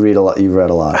you read a lot. You read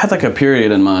a lot. I had like a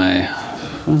period in my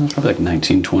probably like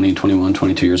 19, 20, 21,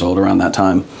 22 years old around that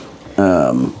time,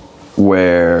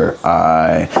 where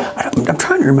I'm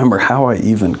trying to remember how I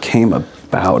even came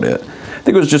about it. I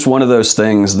think it was just one of those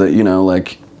things that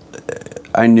like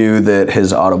I knew that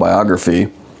his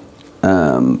autobiography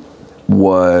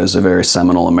was a very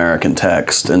seminal American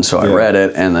text, and so I read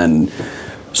it, and then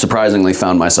surprisingly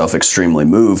found myself extremely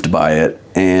moved by it.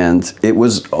 And it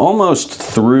was almost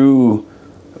through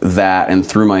that and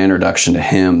through my introduction to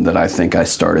him that I think I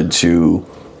started to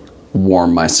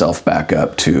warm myself back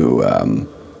up to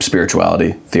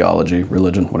spirituality, theology,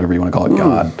 religion, whatever you want to call it,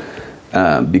 God.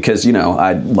 Because,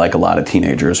 I, like a lot of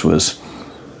teenagers,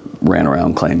 ran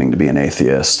around claiming to be an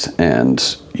atheist,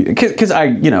 and because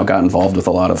I got involved with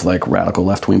a lot of like radical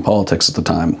left-wing politics at the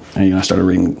time, and I started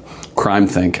reading Crime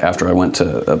Think after I went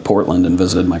to Portland and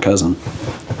visited my cousin.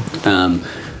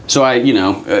 So I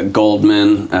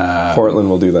Goldman. Portland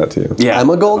will do that to you. Yeah,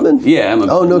 Emma Goldman. Yeah, Emma.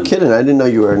 Oh, no kidding! I didn't know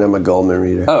you were an Emma Goldman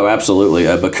reader. Oh, absolutely.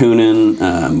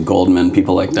 Bakunin, Goldman,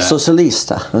 people like that.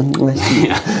 Socialista.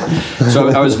 Yeah. So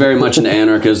I was very much into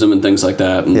anarchism and things like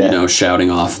that, and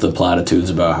shouting off the platitudes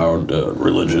about how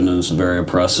religion is very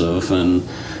oppressive and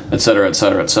et cetera, et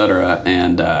cetera, et cetera,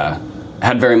 and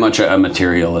had very much a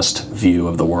materialist view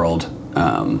of the world,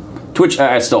 to which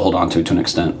I still hold on to an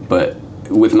extent. But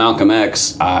with Malcolm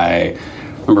X, I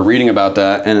remember reading about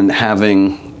that and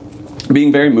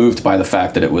being very moved by the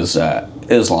fact that it was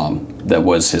Islam that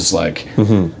was his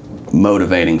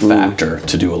motivating factor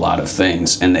to do a lot of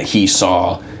things, and that he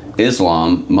saw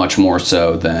Islam much more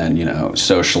so than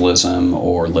socialism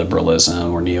or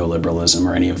liberalism or neoliberalism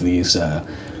or any of these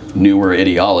newer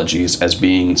ideologies as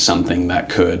being something that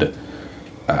could,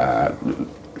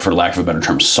 for lack of a better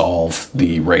term, solve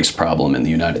the race problem in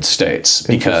the United States.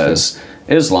 Because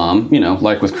Islam,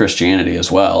 like with Christianity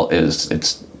as well,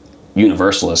 it's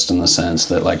universalist in the sense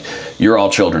that you're all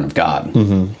children of God.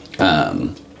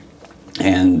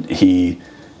 And he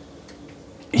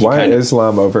why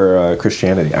Islam over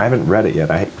Christianity? I haven't read it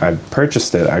yet. I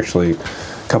purchased it actually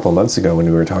a couple of months ago when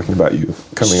we were talking about you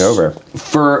coming over.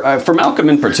 For Malcolm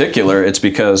in particular, it's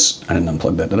because I didn't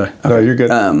unplug that, did I? Okay. No, you're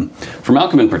good. For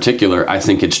Malcolm in particular, I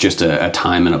think it's just a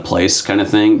time and a place kind of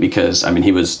thing, because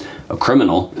he was a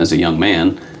criminal as a young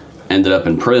man, ended up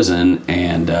in prison,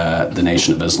 and the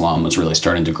Nation of Islam was really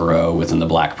starting to grow within the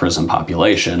black prison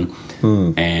population.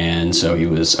 And so he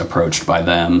was approached by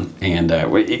them, and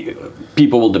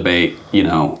people will debate,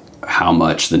 how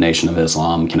much the Nation of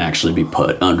Islam can actually be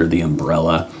put under the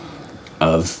umbrella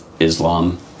of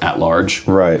Islam at large.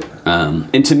 Right.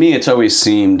 And to me, it's always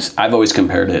seemed, I've always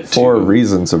compared it to... For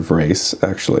reasons of race,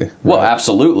 actually. Well,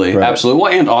 absolutely. Right. Absolutely.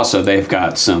 Well, and also they've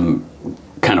got some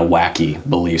kind of wacky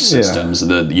belief systems.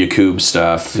 The Yakub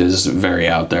stuff is very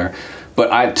out there.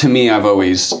 But to me, I've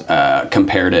always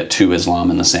compared it to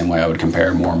Islam in the same way I would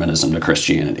compare Mormonism to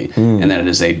Christianity, and that it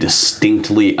is a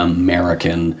distinctly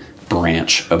American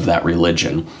branch of that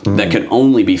religion that could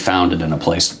only be founded in a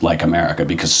place like America,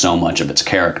 because so much of its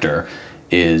character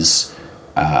is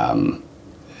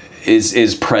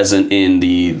present in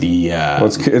the well,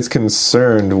 it's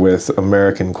concerned with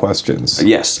American questions.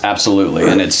 Yes, absolutely,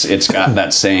 and it's got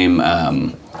that same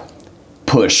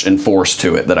push and force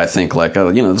to it that I think, like,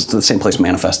 this is the same place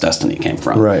Manifest Destiny came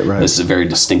from. Right. This is a very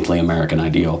distinctly American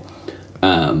ideal.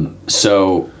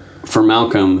 So for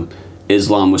Malcolm,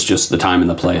 Islam was just the time and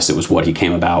the place. It was what he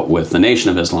came about with the Nation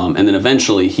of Islam, and then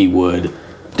eventually he would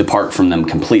depart from them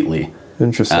completely.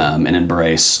 Interesting. And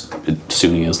embrace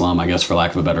Sunni Islam, I guess, for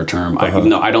lack of a better term.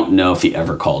 I don't know if he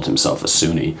ever called himself a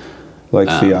Sunni. Like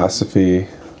theosophy.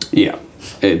 Yeah.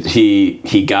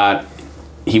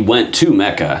 He went to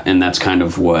Mecca, and that's kind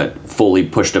of what fully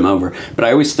pushed him over. But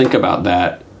I always think about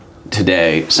that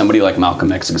today, somebody like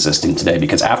Malcolm X existing today,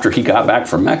 because after he got back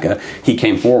from Mecca, he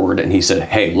came forward and he said,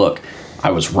 hey, look,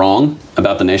 I was wrong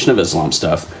about the Nation of Islam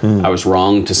stuff. I was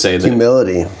wrong to say that...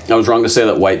 Humility. I was wrong to say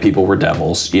that white people were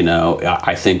devils.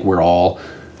 I think we're all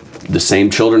the same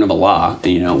children of Allah.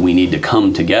 We need to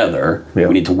come together. Yeah.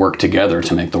 We need to work together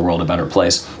to make the world a better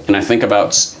place. And I think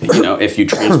about, if you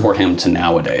transport him to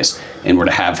nowadays and were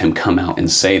to have him come out and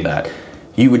say that,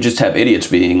 you would just have idiots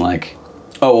being like,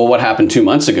 oh, well, what happened 2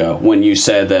 months ago when you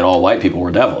said that all white people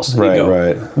were devils?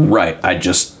 Right. I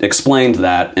just explained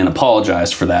that and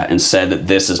apologized for that and said that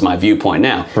this is my viewpoint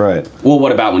now. Right. Well,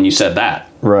 what about when you said that?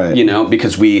 Right.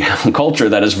 Because we have a culture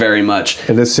that is very much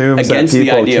it assumes against that the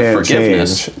idea of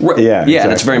forgiveness. Change. Yeah, exactly.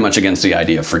 And it's very much against the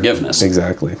idea of forgiveness.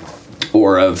 Exactly.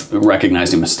 Or of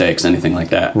recognizing mistakes, anything like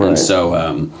that. Right. And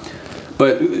so,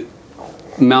 but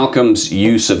Malcolm's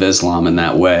use of Islam in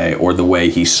that way, or the way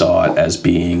he saw it as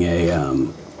being a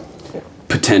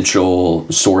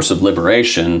potential source of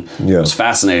liberation, was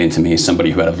fascinating to me.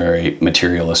 Somebody who had a very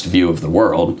materialist view of the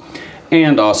world.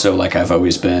 And also, like, I've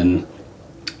always been...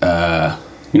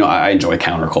 I enjoy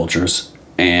countercultures,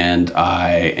 and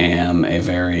I am a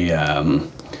very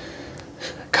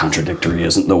contradictory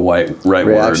isn't the right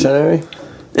reactionary? word.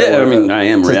 Yeah, I mean, I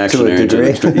am reactionary to a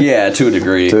degree. To a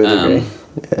degree.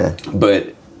 Yeah.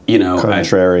 But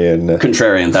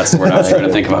contrarian. That's the word I was trying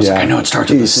to think of. I was like, I know it starts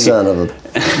with You a C. son of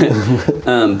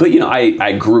a... But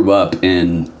I grew up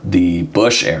in the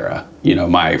Bush era.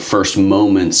 My first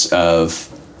moments of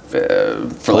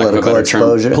for lack of a better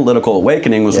term, political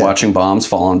awakening was watching bombs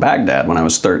fall on Baghdad when I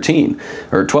was 13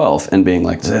 or 12 and being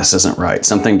like, this isn't right.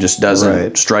 Something just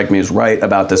doesn't strike me as right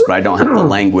about this, but I don't have the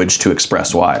language to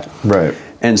express why. Right.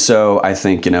 And so I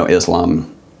think,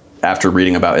 Islam, after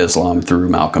reading about Islam through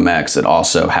Malcolm X, it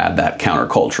also had that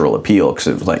countercultural appeal, because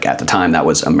it was like, at the time, that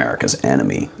was America's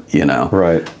enemy,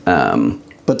 Right.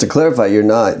 But to clarify, you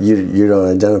don't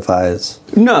identify as...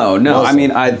 No. Muslim. I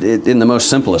mean, in the most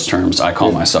simplest terms, I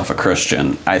call myself a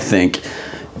Christian. I think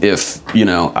if,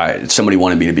 somebody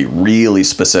wanted me to be really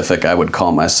specific, I would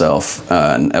call myself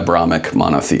an Abrahamic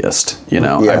monotheist.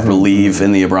 I believe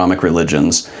in the Abrahamic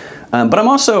religions. But I'm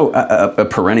also a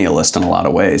perennialist in a lot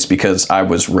of ways, because I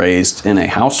was raised in a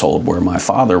household where my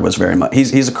father was very much...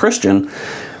 He's a Christian,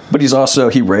 but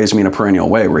he raised me in a perennial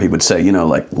way where he would say,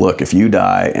 look, if you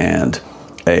die and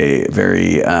a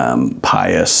very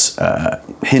pious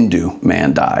Hindu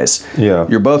man dies,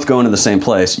 you're both going to the same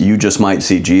place. You just might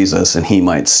see Jesus and he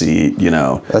might see,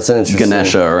 That's an interesting...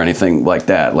 Ganesha or anything like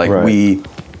that.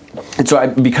 And so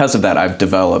because of that, I've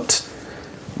developed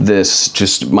this,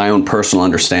 just my own personal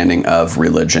understanding of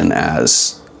religion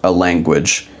as a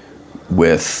language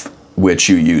with which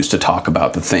you use to talk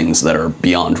about the things that are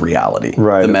beyond reality,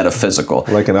 the metaphysical.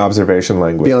 Like an observation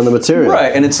language. Beyond the material.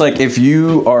 Right, and it's like, if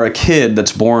you are a kid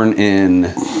that's born in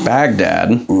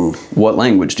Baghdad, what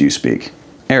language do you speak?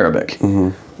 Arabic.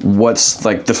 What's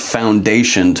like the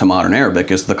foundation to modern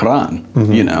Arabic is the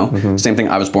Quran, Same thing,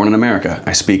 I was born in America.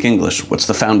 I speak English. What's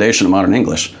the foundation of modern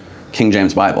English? King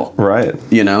James Bible. Right.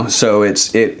 So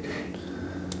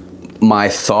my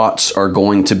thoughts are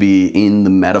going to be in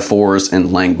the metaphors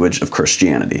and language of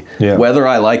Christianity. Yeah. Whether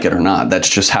I like it or not, that's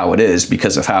just how it is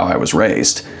because of how I was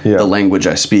raised, the language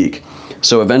I speak.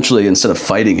 So eventually, instead of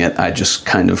fighting it, I just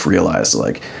kind of realized,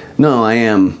 like, no, I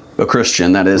am a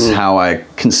Christian. That is how I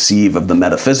conceive of the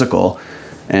metaphysical,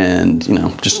 and,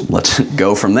 just let's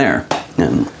go from there.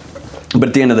 But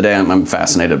at the end of the day, I'm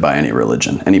fascinated by any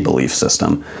religion, any belief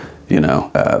system.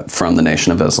 from the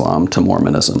Nation of Islam to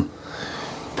Mormonism.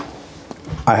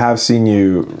 I have seen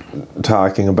you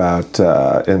talking about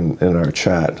in our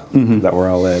chat that we're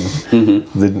all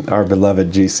in, our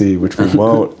beloved GC, which we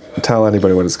won't tell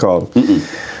anybody what it's called,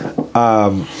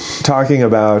 talking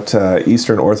about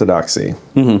Eastern Orthodoxy.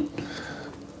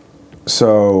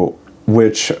 So,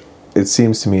 which it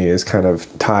seems to me is kind of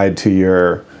tied to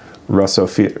your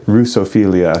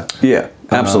Russophilia. Yeah,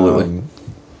 absolutely.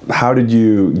 How did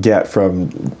you get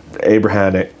from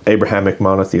Abrahamic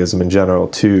monotheism in general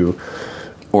to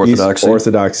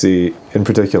Orthodoxy in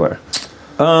particular?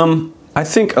 I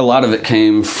think a lot of it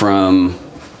came from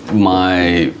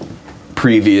my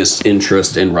previous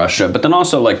interest in Russia, but then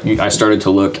also I started to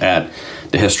look at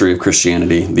the history of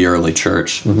Christianity, the early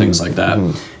church, things like that.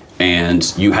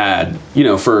 And you had,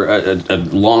 for a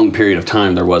long period of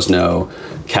time, there was no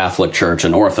Catholic Church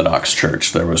and Orthodox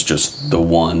Church. There was just the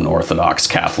one Orthodox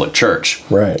Catholic Church.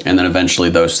 Right. And then eventually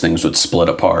those things would split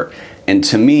apart. And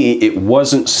to me, it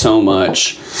wasn't so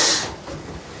much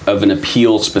of an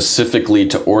appeal specifically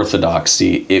to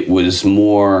Orthodoxy. It was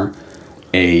more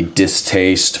a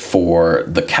distaste for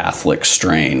the Catholic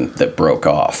strain that broke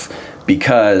off,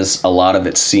 because a lot of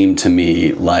it seemed to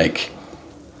me like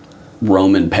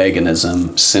Roman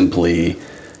paganism, simply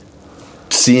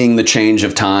seeing the change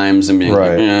of times and being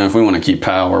like, if we want to keep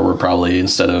power, we're probably,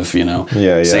 instead of,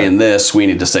 saying this, we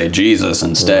need to say Jesus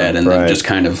instead. And then just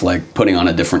kind of putting on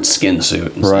a different skin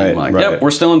suit and saying yep,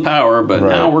 we're still in power, but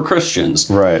now we're Christians.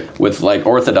 Right. With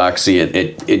Orthodoxy,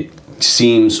 it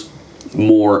seems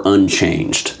more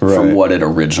unchanged from what it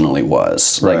originally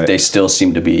was. They still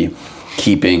seem to be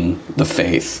keeping the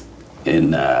faith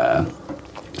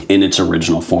in its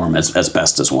original form as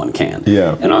best as one can.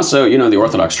 Yeah. And also, the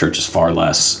Orthodox Church is far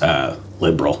less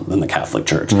liberal than the Catholic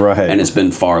Church. Right. And it's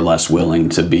been far less willing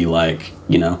to be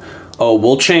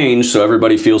we'll change so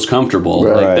everybody feels comfortable.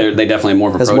 Right. They definitely have more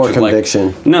of a Has approach more of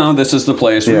conviction. no, this is the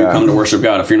place where you come to worship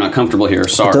God. If you're not comfortable here,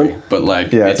 sorry. But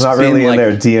it's not really in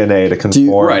their DNA to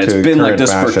conform right, to it's been like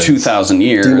this fashions. for 2,000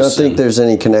 years. Do you not think there's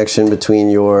any connection between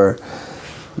your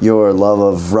love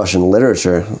of Russian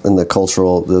literature and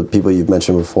the people you've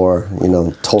mentioned before,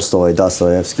 Tolstoy,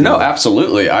 Dostoevsky? No,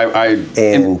 absolutely.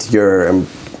 You're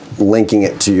linking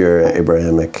it to your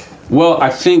Abrahamic. Well, I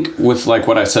think with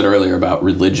what I said earlier about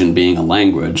religion being a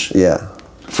language. Yeah.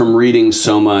 From reading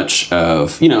so much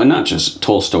of, and not just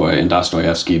Tolstoy and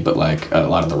Dostoevsky, but a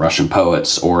lot of the Russian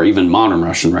poets or even modern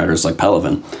Russian writers like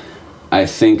Pelevin, I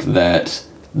think that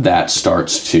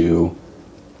starts to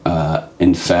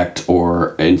infect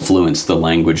or influence the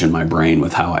language in my brain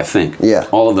with how I think. Yeah.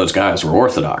 All of those guys were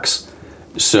Orthodox.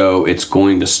 So it's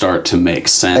going to start to make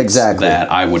sense that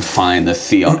I would find the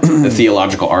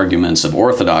theological arguments of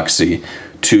Orthodoxy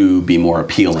to be more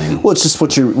appealing. Well, it's just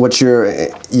what you're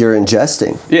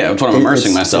ingesting. Yeah, it's what I'm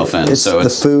immersing myself in. It's the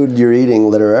food you're eating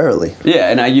literally.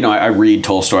 Yeah, and I read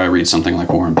Tolstoy, I read something like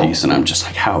War and Peace, and I'm just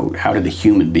like, how did the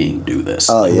human being do this?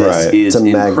 Oh, yes. This is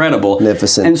incredible.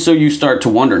 Magnificent. And so you start to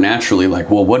wonder naturally,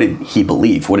 well, what did he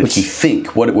believe? What did he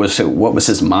think? What was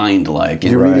his mind like?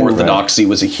 And Orthodoxy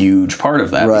was a huge part of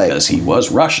that because he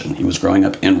was Russian. He was growing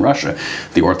up in Russia.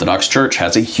 The Orthodox Church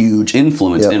has a huge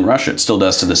influence in Russia. It still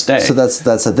does to this day. So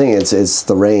that's the thing. It's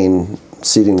the rain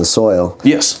seeding the soil.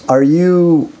 Yes.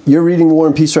 You're reading War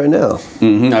and Peace right now?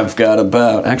 Mm-hmm. I've got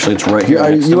actually it's right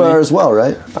here. You are as well,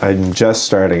 right? I'm just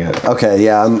starting it. Okay,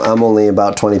 yeah, I'm only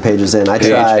about 20 pages in. Page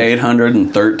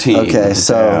 813. Okay,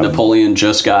 so Napoleon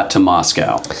just got to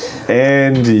Moscow.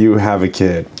 And you have a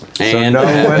kid. So no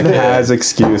one has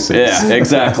excuses. Yeah,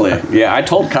 exactly. Yeah, I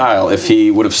told Kyle if he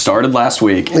would have started last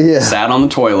week, sat on the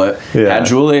toilet, had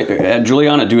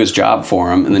Juliana do his job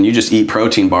for him, and then you just eat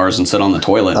protein bars and sit on the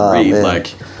toilet and read. Man.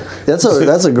 That's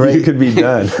a great. You could be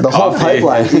done. The whole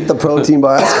pipeline. Eat the protein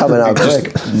bar. That's coming out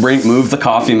quick. Move the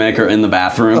coffee maker in the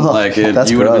bathroom. That's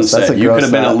you would have been gross. sick. You could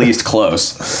have been at least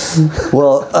close.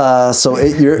 Well, so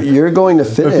you're going to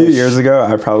finish. A few years ago,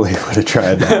 I probably would have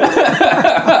tried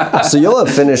that. So you'll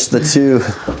have finished the two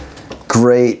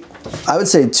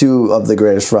of the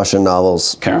greatest Russian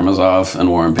novels, Karamazov and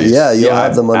War and Peace. Yeah, you'll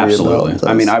have them under absolutely. your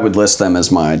belt. I mean, I would list them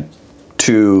as my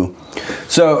two.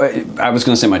 So I was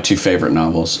going to say my two favorite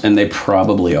novels, and they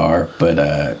probably are, but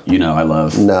I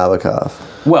love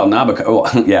Nabokov. Well,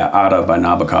 Nabokov, Ada by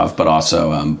Nabokov, but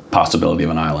also Possibility of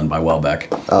an Island by Welbeck.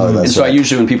 Oh, that's and so right. I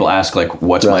usually, when people ask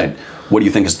what do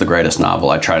you think is the greatest novel,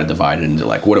 I try to divide it into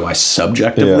what do I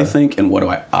subjectively think and what do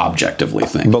I objectively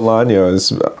think. Bolaño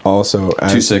is also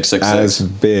as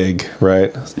big,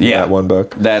 right? Yeah, that one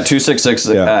book. That 266.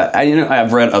 Yeah.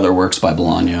 I've read other works by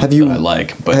Bolaño that I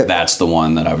like, but that's the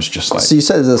one that I was just like. So you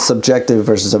said the subjective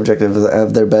versus objective.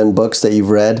 Have there been books that you've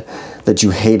read that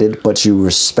you hated but you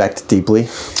respect deeply?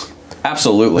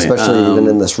 Absolutely. Especially even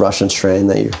in this Russian strain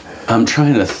that you... I'm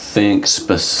trying to think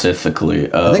specifically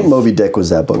of... I think Moby Dick was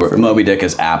that book for me. Moby Dick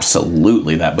is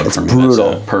absolutely that book for me.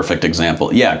 Brutal. That's a perfect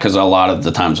example. Yeah, because a lot of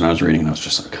the times when I was reading it, I was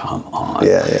just like, come on.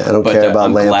 Yeah, I don't care about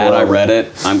I'm Lamp glad I Oil. read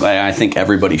it. I'm glad. I think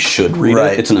everybody should read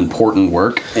Right. it. It's an important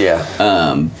work. Yeah.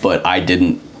 But I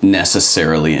didn't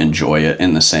necessarily enjoy it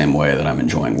in the same way that I'm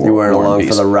enjoying War You weren't War and along Peace.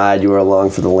 for the ride, you were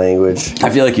along for the language. I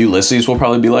feel like Ulysses will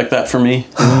probably be like that for me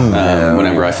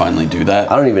whenever I finally do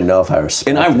that. I don't even know if I respect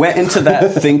And I went into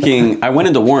that thinking, I went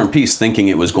into War and Peace thinking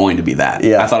it was going to be that.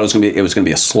 Yeah. I thought it was going to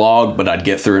be a slog, but I'd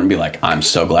get through it and be like, I'm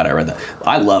so glad I read that.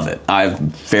 I love it. I'm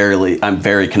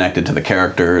very connected to the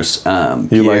characters. You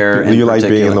Pierre like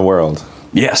being in the world.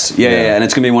 Yes, yeah, and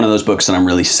it's gonna be one of those books that I'm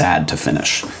really sad to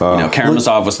finish.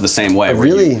 Karamazov was the same way. Where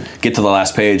really- you get to the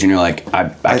last page and you're like, I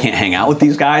can't hang out with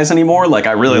these guys anymore. Like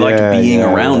I really liked being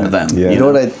around them. Yeah. You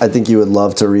know what I think you would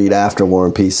love to read after War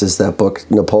and Peace is that book,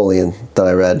 Napoleon, that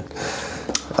I read.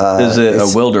 Is it a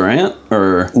Will Durant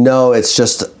or? No,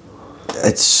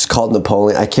 it's called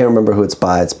Napoleon. I can't remember who it's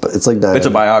by. It's like It's a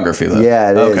biography though.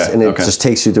 Yeah, it is, and it okay. just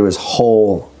takes you through his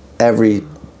whole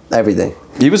everything.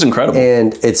 He was incredible.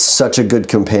 And it's such a good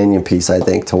companion piece, I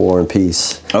think, to War and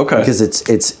Peace. Okay. Because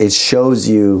it shows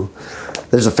you.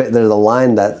 There's a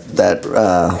line that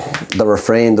the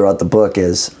refrain throughout the book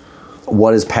is,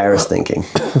 "What is Paris thinking?"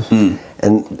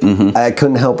 And I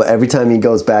couldn't help but every time he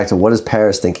goes back to what is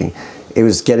Paris thinking, it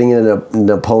was getting into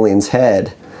Napoleon's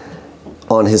head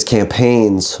on his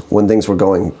campaigns when things were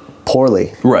going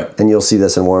poorly. Right. And you'll see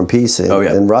this in War and Peace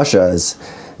in Russia as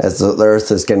the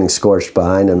earth is getting scorched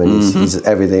behind him, and he's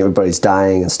everything. Everybody's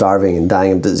dying and starving and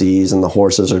dying of disease, and the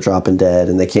horses are dropping dead,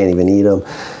 and they can't even eat them.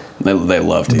 They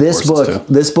love to eat This horses book,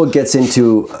 too. this book gets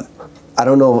into. I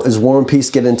don't know. Is War and Peace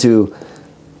get into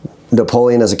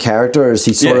Napoleon as a character, or is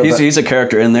he sort of? He's a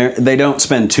character in there. They don't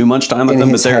spend too much time with In him,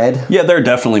 his but there, head? yeah, there are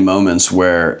definitely moments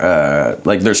where,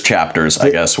 like, there's chapters, I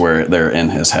guess, where they're in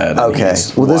his head. And Okay.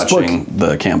 he's Well, this book- watching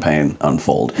the campaign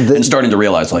unfold and starting to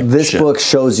realize, like, this shit. book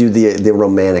shows you the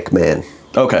romantic man.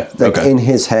 Okay. Like okay. in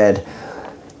his head,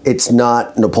 it's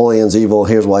not Napoleon's evil.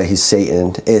 Here's why he's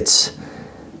Satan. It's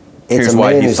Here's a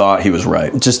why man he who's thought he was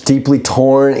right. just deeply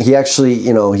torn. He actually,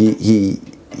 he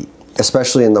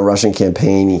especially in the Russian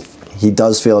campaign, he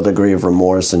does feel a degree of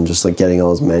remorse and just like getting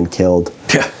all his men killed.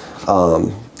 Yeah.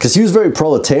 Because he was very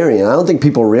proletarian. I don't think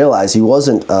people realize he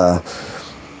wasn't a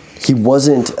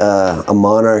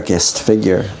monarchist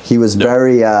figure. He was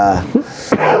very.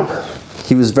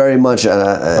 He was very much a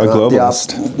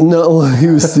globalist. No, he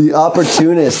was the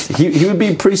opportunist. He would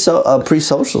be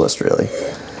pre-socialist, really,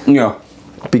 Yeah.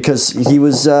 because he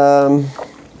was.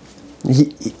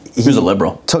 He was a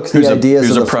liberal. Took the ideas. He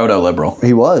was of a proto-liberal.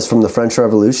 He was from the French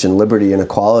Revolution, liberty and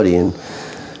equality,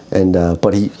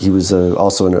 but he was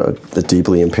also a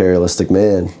deeply imperialistic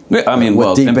man. Yeah, I mean, with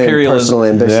well, deep personal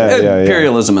ambition. Yeah.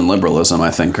 imperialism and liberalism,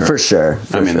 I think, are For sure.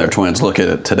 they're twins. Look at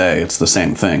it today; it's the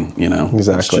same thing. You know,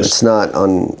 Exactly. It's not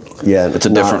on. Yeah, It's a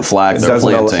different flag It they're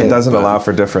planting. it doesn't but- allow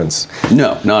for difference.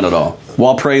 No, not at all.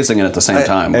 While praising it at the same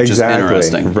time, which Exactly. is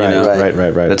interesting. Right, you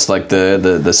know? right. It's like the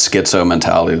schizo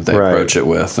mentality that they Right. approach it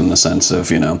with, in the sense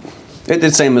of, it's the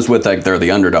same as with, like, they're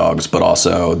the underdogs, but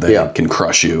also they can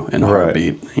crush you in a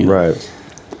heartbeat. You know? Right.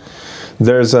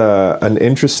 There's an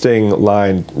interesting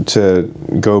line to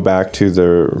go back to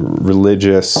the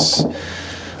religious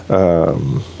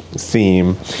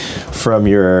theme from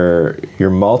your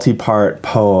multi-part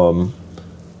poem,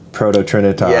 Proto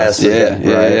Trinitas. Yes.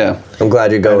 Yeah. I'm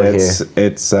glad you're going And here.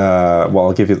 it's well,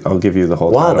 I'll give you the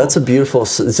whole Wow, title. that's a beautiful.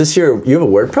 Is this you have a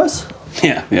WordPress?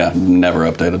 Yeah, never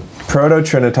updated. Proto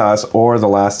Trinitas, or the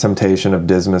Last Temptation of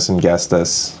Dismas and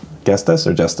Gestas. Gestas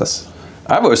or Justus?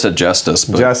 I've always said justice,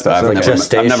 but Justice, I've,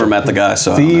 okay. I've never met the guy,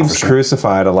 so I don't know Thieves for sure.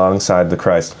 crucified alongside the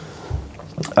Christ.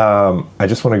 I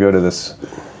just want to go to this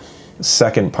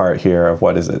second part here of,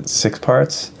 what is it, 6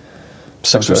 parts?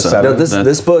 6 or So 7. No,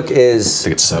 this book I is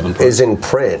think it's 7 parts. is in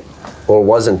print or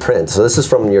was in print. So this is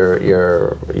from your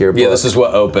book. Yeah, this is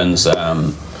what opens.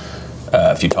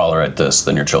 If you tolerate this,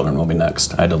 then your children will be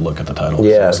next. I had to look at the title. so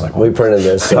Yeah, it's like, we printed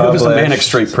this. it was the Published Manic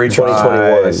Street Preacher.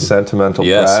 2021. By Sentimental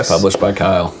Yes, Press. published by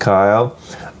Kyle. Kyle.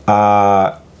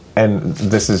 And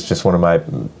this is just one of my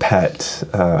pet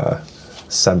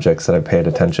subjects that I've paid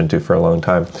attention to for a long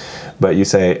time. But you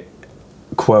say,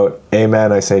 quote,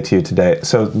 "Amen, I say to you today."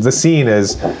 So the scene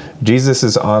is Jesus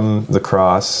is on the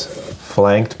cross,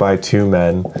 flanked by 2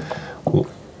 men.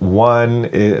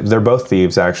 They're both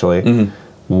thieves, actually. Mm-hmm.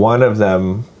 One of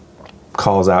them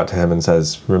calls out to him and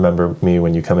says, "Remember me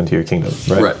when you come into your kingdom."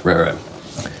 Right.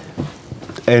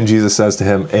 And Jesus says to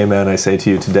him, "Amen, I say to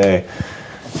you today."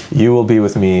 you will be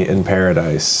with me in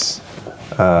paradise.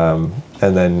 And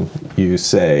then you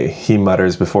say, he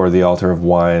mutters before the altar of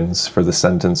wines, for the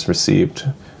sentence received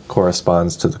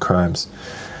corresponds to the crimes.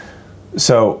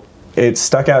 So it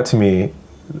stuck out to me,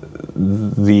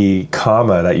 the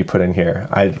comma that you put in here.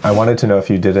 I wanted to know if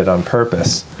you did it on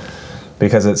purpose,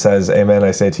 because it says, amen,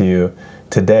 I say to you,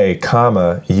 today,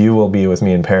 comma, you will be with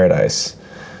me in paradise.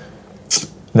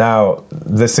 Now,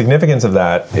 the significance of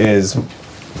that is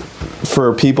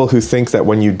for people who think that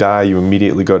when you die, you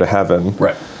immediately go to heaven,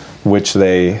 right, which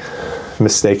they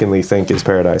mistakenly think is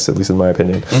paradise, at least in my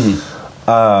opinion.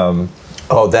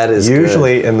 That is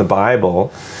usually good. In the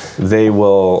Bible, they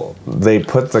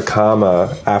put the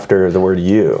comma after the word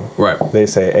you. Right. They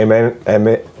say,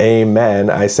 amen,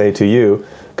 I say to you,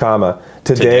 comma,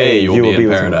 today you will be in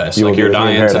paradise. You like you're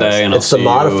dying today, and I'll it's the see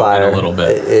modifier you in a little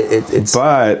bit.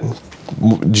 But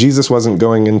Jesus wasn't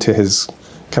coming into his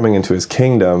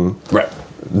kingdom Right.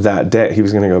 that day. He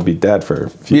was going to go be dead for a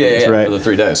few days, right? For the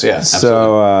 3 days, yeah.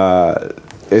 So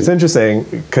it's interesting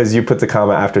because you put the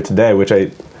comma after today, which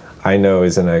I know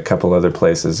is in a couple other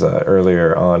places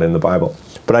earlier on in the Bible.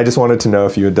 But I just wanted to know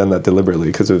if you had done that deliberately,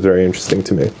 because it was very interesting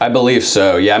to me. I believe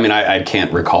so. Yeah, I mean, I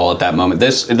can't recall at that moment.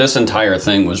 This entire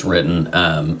thing was written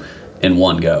in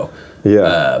one go.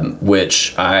 Yeah.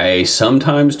 Which I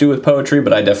sometimes do with poetry,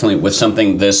 but I definitely, with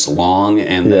something this long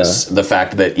and the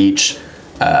fact that each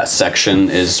section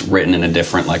is written in a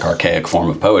different, like, archaic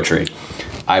form of poetry,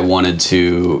 I wanted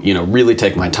to, really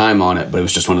take my time on it, but it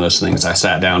was just one of those things. I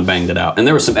sat down, banged it out, and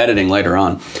there was some editing later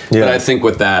on. Yeah. But I think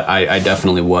with that, I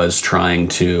definitely was trying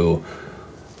to.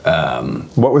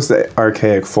 What was the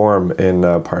archaic form in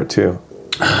part 2?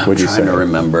 Would you say? Trying to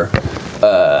remember.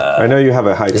 I know you have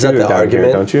a haiku Is that the down argument?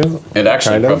 here, don't you? It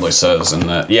actually Kind of? probably says in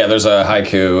the there's a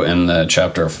haiku in the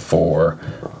chapter 4.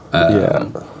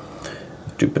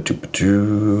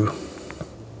 Doo-ba-doo-ba-doo.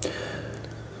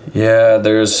 Yeah,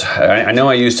 there's. I know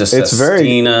I used a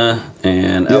sestina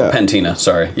and pentina.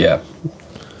 Sorry,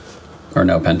 or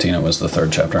no, pentina was the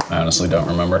 3rd chapter. I honestly don't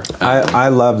remember. I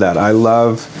love that. I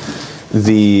love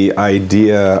the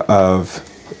idea of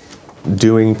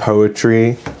doing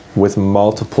poetry with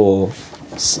multiple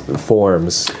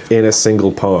forms in a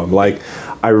single poem. Like,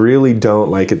 I really don't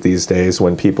like it these days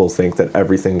when people think that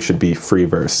everything should be free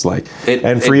verse. Like,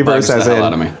 free verse as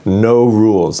in no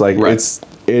rules. Like,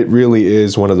 it really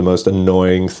is one of the most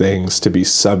annoying things to be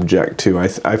subject to.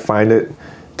 I find it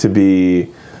to be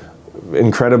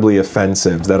incredibly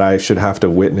offensive that I should have to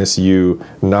witness you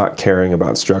not caring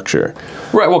about structure.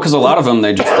 Right, well, because a lot of them,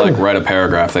 they just like write a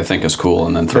paragraph they think is cool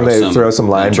and then throw some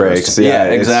line breaks. Yeah,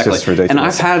 exactly. It's just ridiculous. And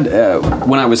I've had,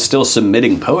 when I was still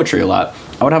submitting poetry a lot,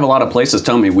 I would have a lot of places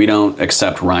tell me we don't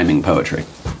accept rhyming poetry.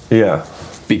 Yeah.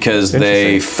 Because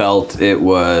they felt it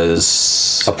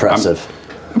was oppressive.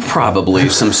 Probably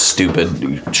some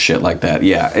stupid shit like that.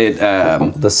 Yeah.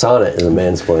 The sonnet is a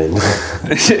mansplain.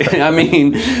 I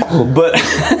mean, but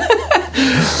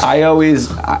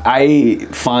I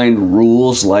find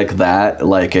rules like that,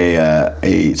 like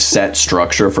a set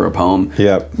structure for a poem,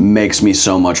 makes me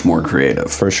so much more creative.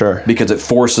 For sure. Because it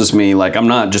forces me, like, I'm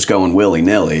not just going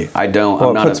willy-nilly. It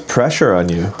puts pressure on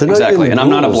you. Exactly. And I'm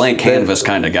not a blank canvas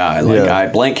kind of guy.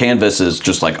 Like, blank canvas is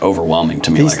just, like, overwhelming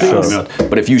to me.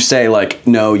 But if you say, like,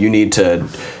 no, you need to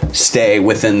stay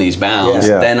within these bounds,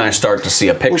 then I start to see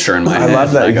a picture in my head. I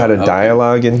love that you had a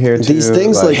dialogue in here, too. These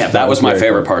things that was my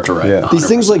favorite part to write. Yeah. These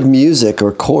things like music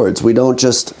or chords, we don't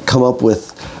just come up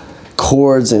with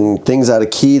chords and things out of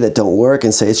key that don't work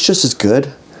and say it's just as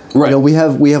good. Right. We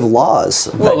have laws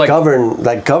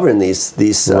that govern these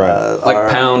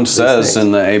like Pound says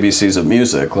in the ABCs of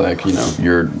music, like,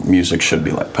 your music should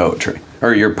be like poetry,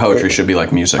 or your poetry should be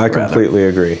like music. I completely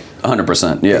agree.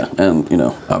 100%. Yeah, and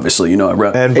obviously, I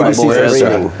read and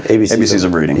ABCs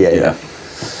of reading.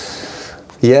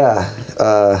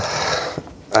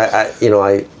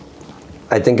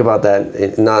 I think about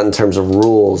that not in terms of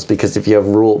rules, because if you have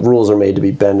rules are made to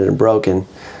be bended and broken.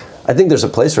 I think there's a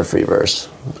place for free verse.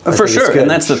 For sure, and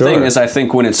that's the thing is I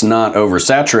think when it's not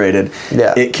oversaturated,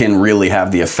 it can really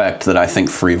have the effect that I think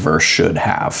free verse should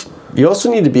have. You also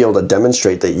need to be able to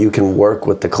demonstrate that you can work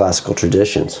with the classical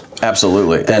traditions.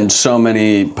 Absolutely, and so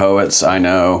many poets I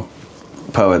know,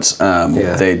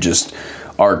 they just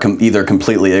are either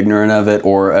completely ignorant of it,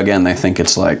 or again they think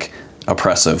it's like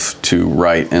oppressive to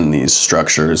write in these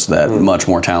structures that much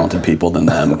more talented people than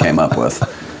them came up with.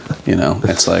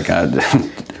 It's like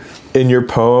in your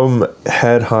poem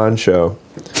Head Honcho,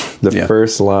 the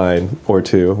first line or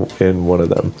two in one of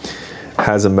them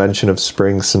has a mention of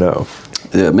spring snow.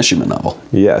 The Mishima novel.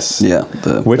 Yes. Yeah.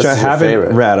 Which I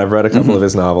haven't read. I've read a couple of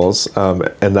his novels,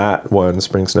 and that one,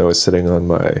 Spring Snow, is sitting on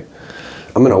my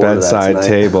I'm gonna order that bedside tonight.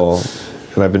 table,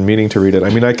 and I've been meaning to read it. I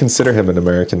mean, I consider him an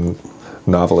American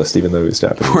novelist, even though he's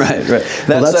Japanese. Right.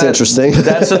 Well, that's interesting.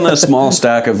 That's in the small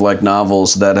stack of like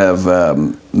novels that have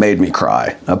made me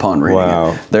cry upon reading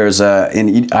Wow. it. There's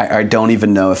I don't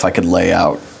even know if I could lay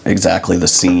out exactly the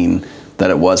scene that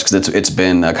it was, because it's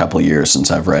been a couple of years since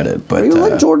I've read it. But Are you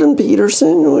like Jordan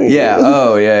Peterson?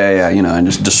 yeah, yeah. You know, I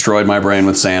just destroyed my brain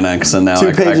with Xanax, and now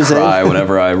I cry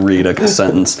whenever I read a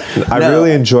sentence. I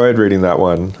really enjoyed reading that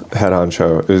one, Head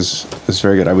Honcho. It was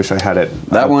very good. I wish I had it.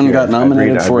 That one here. got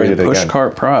nominated for I'd a read it again.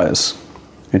 Pushcart Prize.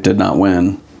 It did not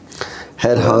win.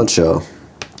 Head honcho.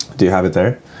 Do you have it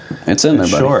there? It's in there,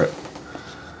 It's buddy. short.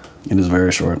 It is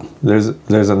very short. There's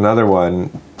another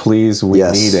one. Please, we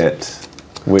Yes. need it.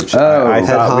 Which Oh, I Head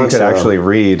thought we could Honcho. actually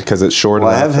read because it's short Well,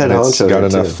 I enough. have Head and it's Honcho got here,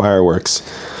 enough too. fireworks.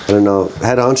 I don't know.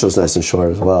 Head honcho's nice and short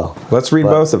as well. Let's read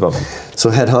both of them. So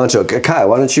head honcho. Kai,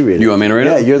 why don't you read it? You want me to read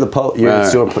Yeah, it? you're the poet.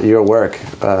 It's your work.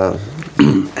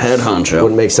 Head honcho.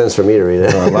 Wouldn't make sense for me to read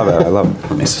it. I love it. I love it.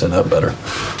 Let me sit up better.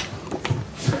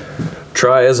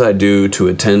 Try as I do to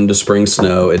attend to spring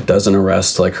snow, it doesn't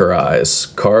arrest like her eyes,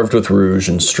 carved with rouge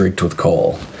and streaked with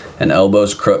coal, and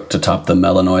elbows crooked to top the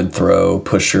melanoid throw,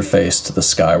 push your face to the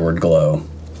skyward glow.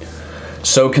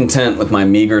 So content with my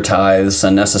meager tithes,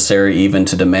 unnecessary even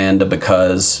to demand a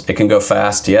because. It can go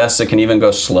fast, yes, it can even go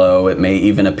slow, it may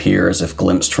even appear as if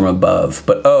glimpsed from above.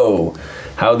 But oh,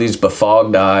 how these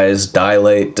befogged eyes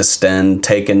dilate, distend,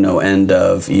 taken no end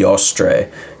of,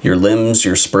 Eostre, your limbs,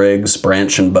 your sprigs,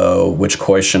 branch and bow, which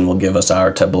coition will give us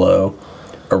our tableau.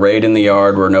 Arrayed in the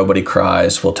yard where nobody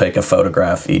cries, we'll take a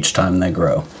photograph each time they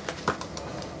grow.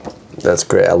 That's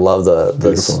great. I love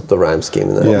the rhyme scheme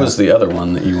in there. Yeah. What was the other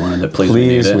one that you wanted to please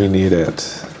Please, we we need it? need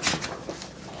it.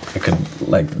 I could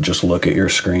like just look at your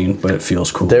screen, but it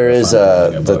feels cool. There to is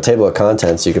find it in a the book. table of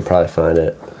contents. You could probably find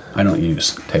it. I don't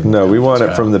use table. No, we want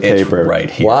contents, it from the Kyle. It's paper. right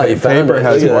here. Wow, you found Paper it.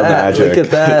 has Look at more that. magic. Look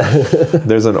at that.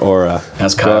 There's an aura.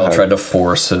 As Go Kyle ahead. tried to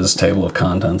force his table of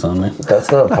contents on me.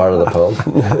 That's not part of the poem.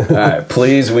 All right,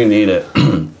 please, we need it.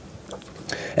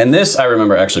 And this, I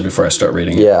remember actually before I start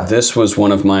reading it. Yeah. This was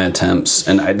one of my attempts,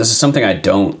 and this is something I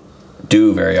don't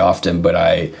do very often, but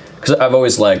because I've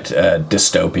always liked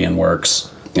dystopian works,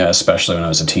 especially when I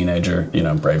was a teenager, you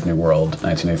know, Brave New World,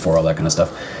 1984, all that kind of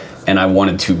stuff. And I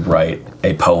wanted to write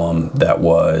a poem that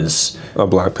was A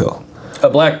black pill. a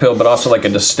black pill, but also like a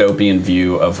dystopian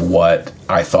view of what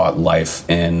I thought life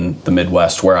in the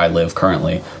Midwest, where I live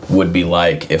currently, would be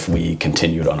like if we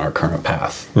continued on our current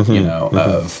path, you know,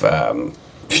 of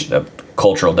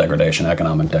cultural degradation,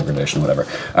 economic degradation, whatever.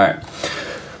 All right.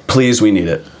 Please, we need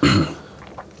it.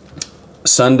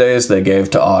 Sundays they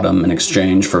gave to autumn in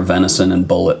exchange for venison and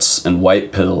bullets and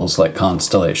white pills like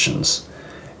constellations.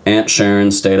 Aunt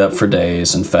Sharon stayed up for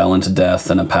days and fell into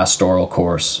death in a pastoral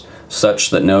course,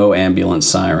 such that no ambulance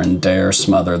siren dare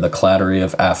smother the clattery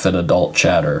of affid adult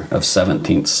chatter of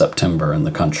 17th September in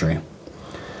the country.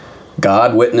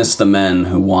 God witnessed the men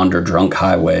who wander drunk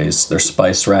highways, their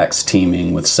spice racks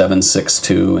teeming with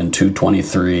 7.62 and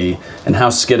 223, and how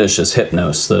skittish is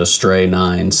Hypnos that a stray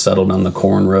 9 settled on the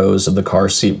corn rows of the car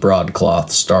seat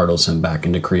broadcloth startles him back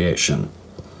into creation.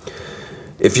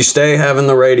 If you stay having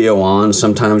the radio on,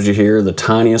 sometimes you hear the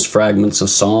tiniest fragments of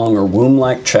song or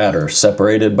womb-like chatter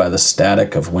separated by the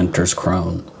static of winter's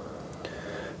crone.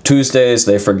 Tuesdays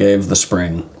they forgave the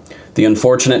spring. The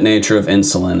unfortunate nature of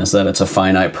insulin is that it's a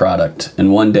finite product,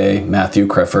 and one day Matthew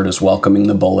Crifford is welcoming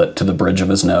the bullet to the bridge of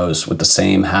his nose with the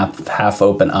same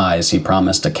half-open eyes he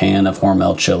promised a can of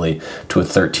Hormel chili to a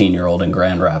 13-year-old in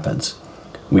Grand Rapids.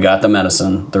 We got the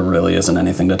medicine, there really isn't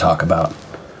anything to talk about.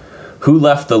 Who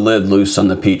left the lid loose on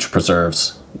the peach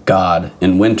preserves? God,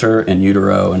 in winter, in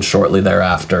utero, and shortly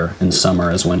thereafter, in summer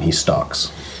is when he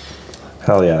stalks.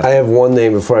 Hell yeah. I have one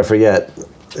thing before I forget.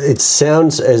 It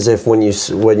sounds as if when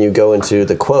you go into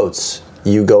the quotes,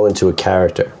 you go into a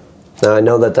character. Now I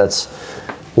know that's.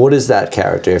 What is that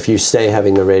character? If you stay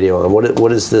having the radio on,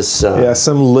 what is this? Yeah,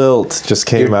 some lilt just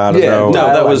came out of nowhere.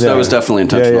 No, that was definitely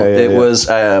intentional. Yeah, It was,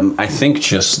 I think,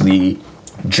 just the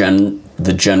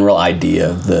general idea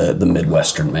of the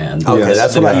Midwestern man. Okay, Yes.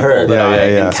 that's The what I people heard. that Yeah, I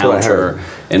yeah, that's what I encounter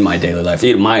in my daily life.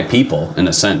 My people, in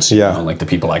a sense, you Yeah. know, like the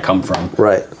people I come from.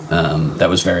 Right. That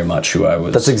was very much who I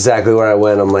was. That's exactly where I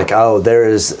went. I'm like, oh, there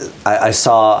is. I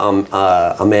saw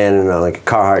a man in like a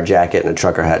Carhartt jacket and a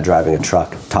trucker hat driving a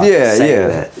truck. Saying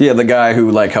that. Yeah, the guy who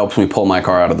like helps me pull my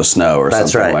car out of the snow or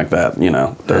That's something right. like that. You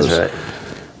know, That's those- right.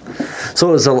 So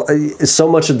it was so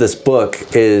much of this book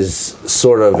is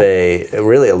sort of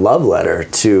really a love letter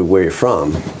to where you're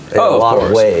from in a lot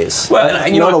of ways. Well,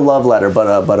 and, you not know, a love letter,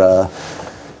 but a.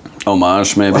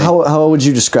 homage maybe. How would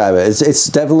you describe it? It's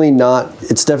definitely not.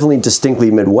 It's definitely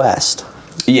distinctly Midwest.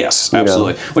 Yes,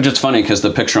 absolutely. Which is funny because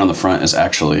the picture on the front is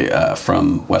actually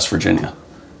from West Virginia.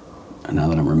 Now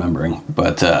that I'm remembering,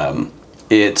 but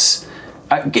it's.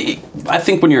 I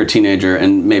think when you're a teenager,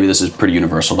 and maybe this is pretty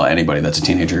universal to anybody that's a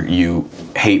teenager, you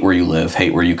hate where you live,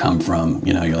 hate where you come from.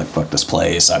 You know, you're like, fuck this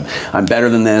place. I'm better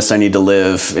than this. I need to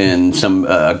live in some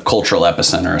cultural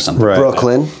epicenter or something. Right.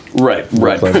 Brooklyn. Right.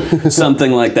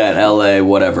 Something like that, LA,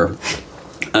 whatever.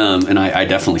 And I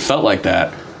definitely felt like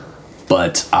that,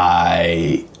 but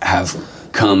I have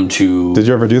come to... Did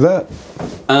you ever do that?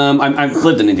 I've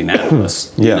lived in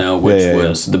Indianapolis, which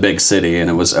was the big city, and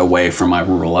it was away from my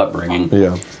rural upbringing.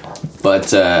 Yeah.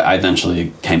 But I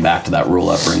eventually came back to that rural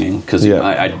upbringing because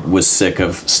I was sick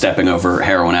of stepping over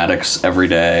heroin addicts every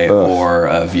day or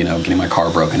of, getting my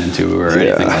car broken into or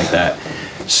anything like that.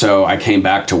 So I came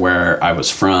back to where I was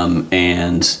from,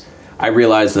 and I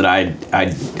realized that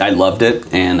I loved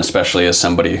it, and especially as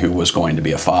somebody who was going to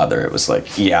be a father, it was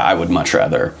like, I would much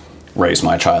rather raise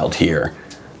my child here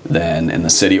than in the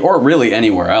city or really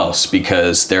anywhere else,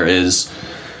 because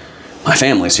my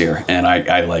family's here, and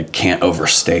I can't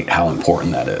overstate how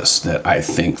important that is, that I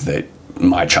think that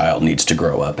my child needs to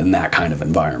grow up in that kind of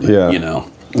environment,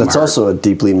 That's also a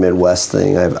deeply Midwest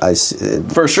thing.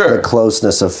 For sure. The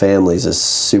closeness of families is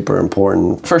super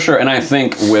important. For sure. And I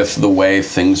think with the way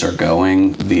things are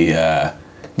going,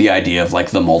 the idea of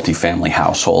like the multifamily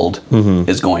household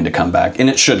is going to come back, and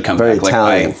it should come very back.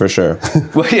 Italian, for sure.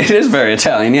 Well, it is very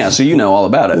Italian, yeah. So you know all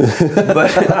about it.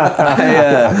 But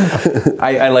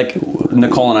I like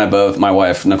Nicole and I both. My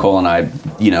wife Nicole and I,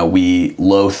 we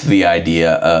loathe the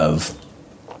idea of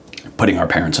putting our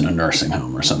parents in a nursing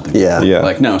home or something. Yeah.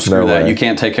 Like, no, screw that. way. You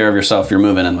can't take care of yourself. You're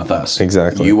moving in with us.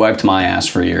 Exactly. You wiped my ass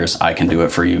for years. I can do it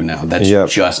for you now. That's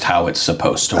just how it's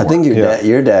supposed to work. I think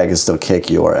your dad can still kick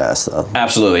your ass, though.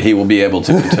 Absolutely. He will be able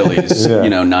to until he's,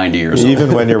 90 years old.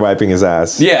 Even when you're wiping his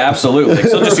ass. Yeah, absolutely.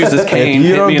 So just use his cane,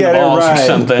 hit me in the balls or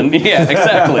something. Yeah,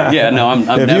 exactly. Yeah, no, I'm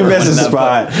if never you miss winning a that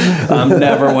spot. fight. I'm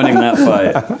never winning that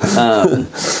fight.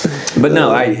 But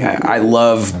no, I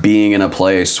love being in a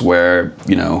place where,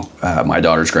 my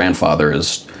daughter's grandfather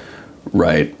is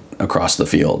right across the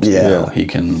field. Yeah. He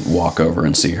can walk over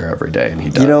and see her every day, and he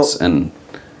does.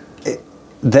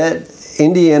 That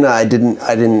Indiana, I've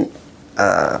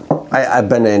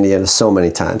been to Indiana so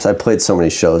many times. I played so many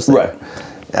shows there.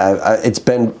 Right. It's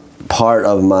been part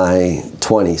of my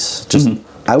 20s. Just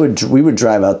we would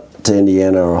drive out to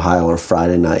Indiana or Ohio on a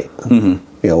Friday night.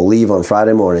 Leave on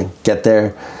Friday morning, get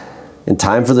there in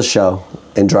time for the show,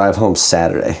 and drive home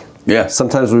Saturday. Yeah.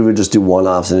 Sometimes we would just do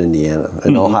one-offs in Indiana,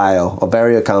 in Ohio, a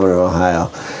very common in Ohio,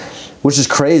 which is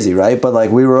crazy, right? But like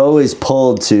we were always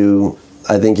pulled to,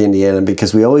 I think, Indiana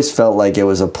because we always felt like it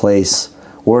was a place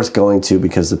worth going to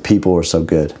because the people were so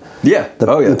good. Yeah.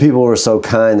 The people were so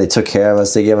kind. They took care of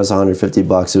us. They gave us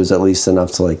 $150. It was at least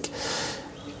enough to like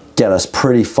get us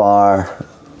pretty far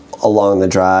along the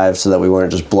drive so that we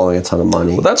weren't just blowing a ton of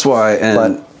money. Well, that's why,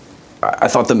 and I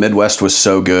thought the Midwest was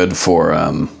so good for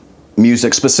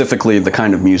music, specifically the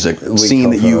kind of music scene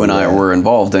that you and I were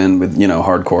involved in with,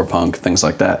 hardcore punk, things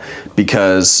like that.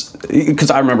 Because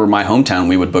I remember my hometown,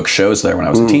 we would book shows there when I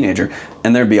was a teenager,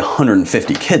 and there'd be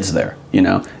 150 kids there, and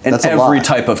That's every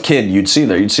type of kid you'd see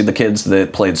there. You'd see the kids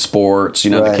that played sports,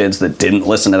 the kids that didn't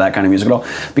listen to that kind of music at all,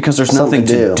 because there's nothing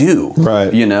to do.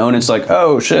 Right. And it's like,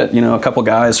 oh shit, a couple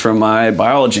guys from my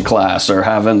biology class are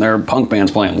having their punk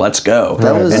bands playing, let's go.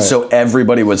 So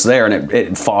everybody was there, and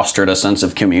it fostered a sense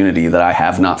of community that I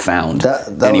have not found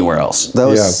anywhere else. That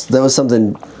was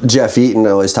something Jeff Eaton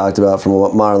always talked about from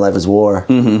Modern Life is War.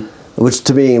 Which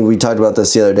to me, we talked about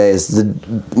this the other day, is the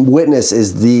Witness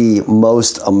is the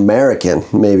most American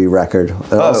maybe record,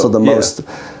 and also the most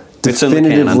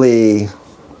definitively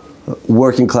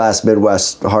working class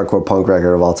Midwest hardcore punk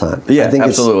record of all time. Yeah, I think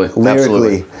absolutely. It's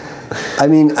lyrically. I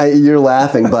mean, you're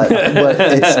laughing, but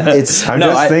it's. I'm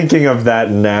just thinking of that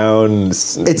noun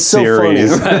it's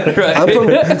series. So funny. Right. I'm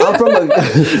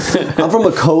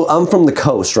from the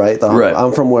coast, right?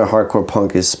 I'm from where hardcore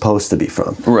punk is supposed to be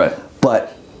from. Right.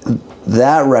 But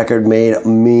that record made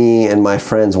me and my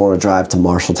friends want to drive to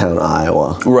Marshalltown,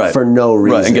 Iowa, for no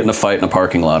reason. Right, and get in a fight in a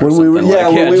parking lot or something. When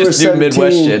we were just 17, do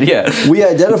Midwest shit. Yeah, we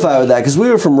identify with that because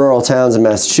we were from rural towns in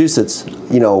Massachusetts,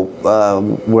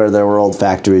 where there were old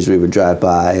factories we would drive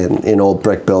by and in old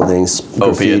brick buildings,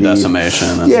 opiate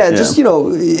decimation. Just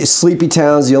sleepy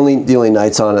towns. The only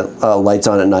lights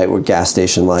on at night were gas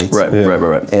station lights. Right.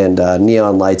 And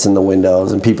neon lights in the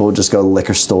windows, and people would just go to the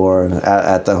liquor store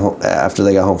after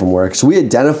they got home from work. So we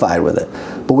identified with it,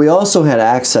 but we also had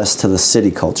access to the city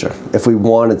culture if we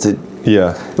wanted to.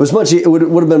 Yeah, it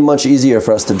would have been much easier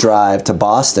for us to drive to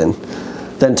Boston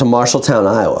than to Marshalltown,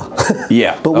 Iowa.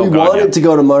 Yeah. But we wanted to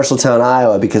go to Marshalltown,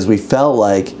 Iowa because we felt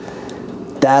like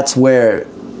that's where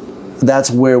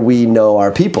we know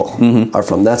our people are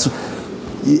from. That's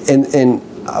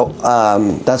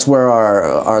that's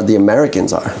where the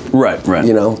Americans are. Right.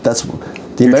 You know, that's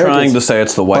the You're Americans. trying to say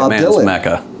it's the white Bob man's Dylan.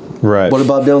 Mecca. Right. What did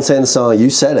Bob Dylan say in the song? You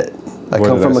said it. I What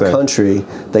come did from I a say? country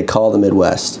they call the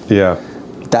Midwest. Yeah.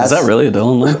 That's, Is that really a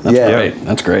Dylan line? That's Yeah. great.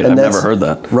 That's great. and I've that's- never heard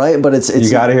that. Right, but it's You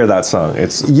got to hear that song.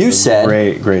 It's a said-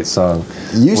 great song.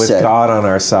 You With said- God on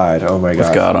our side. Oh my God.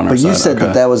 With God on our But side. you said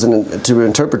okay. that was to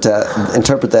interpret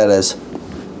that as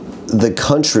the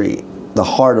country, the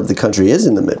heart of the country is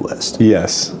in the Midwest.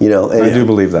 Yes. You know, and- I do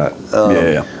believe that.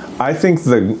 yeah. I think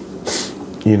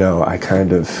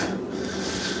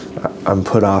I'm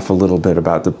put off a little bit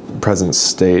about the present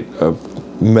state of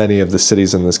many of the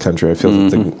cities in this country. I feel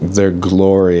that their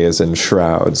glory is in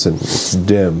shrouds and it's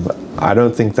dim. I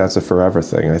don't think that's a forever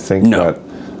thing. I think that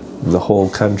the whole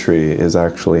country is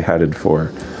actually headed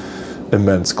for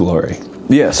immense glory.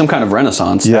 Yeah, some kind of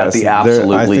renaissance at the I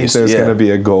absolute think least. there's going to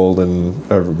be a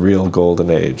real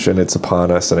golden age, and it's upon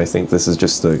us. And I think this is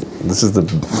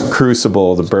the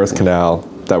crucible, the birth canal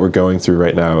that we're going through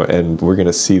right now, and we're going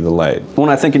to see the light. When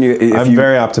I think I'm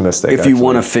very optimistic. If you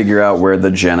want to figure out where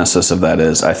the genesis of that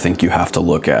is, I think you have to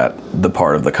look at the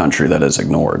part of the country that is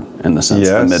ignored, in the sense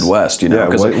of the Midwest. You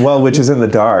know, which is in the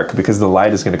dark, because the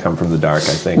light is going to come from the dark,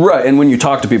 I think. Right, and when you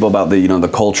talk to people about the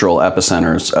cultural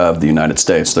epicenters of the United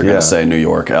States, they're going to say New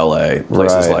York, L.A.,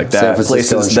 places like that, San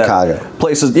Francisco and Chicago.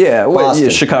 Boston.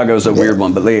 Chicago's a weird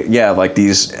one, but like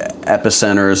these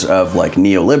epicenters of like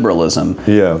neoliberalism.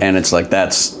 Yeah, and it's like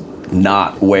that's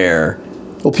not where.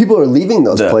 Well, people are leaving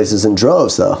those places in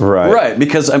droves, though. Right,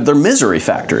 because they're misery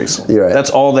factories. You're right. That's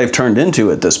all they've turned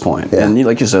into at this point. Yeah. And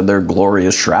like you said, their glory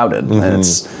is shrouded. And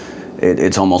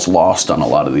it's almost lost on a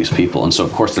lot of these people. And so,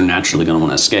 of course, they're naturally going to want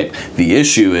to escape. The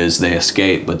issue is they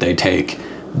escape, but they take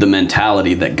the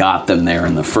mentality that got them there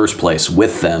in the first place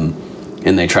with them,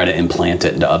 and they try to implant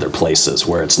it into other places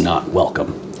where it's not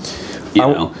welcome.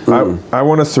 I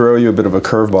want to throw you a bit of a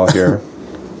curveball here.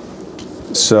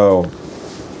 So,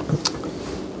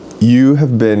 you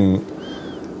have been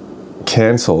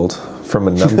canceled from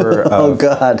a number of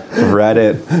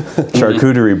Reddit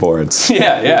charcuterie boards.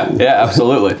 Yeah,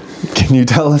 absolutely. Can you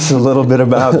tell us a little bit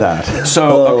about that?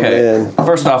 So,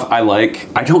 first off, I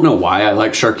don't know why I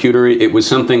like charcuterie. It was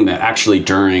something that actually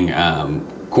during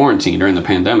quarantine, during the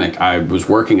pandemic, I was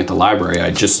working at the library.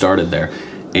 I just started there.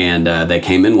 And they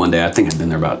came in one day, I think I'd been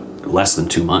there about less than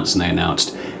 2 months, and they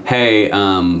announced, hey,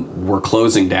 we're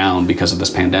closing down because of this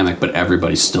pandemic, but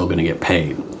everybody's still going to get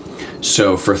paid.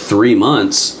 So for 3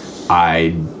 months,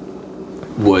 I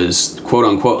was quote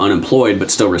unquote unemployed,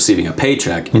 but still receiving a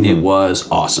paycheck, and it was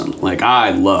awesome. Like,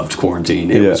 I loved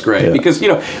quarantine. It was great because,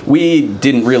 we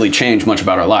didn't really change much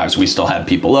about our lives. We still had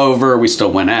people over, we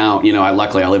still went out.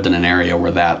 Luckily I lived in an area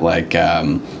where that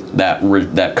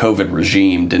that COVID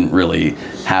regime didn't really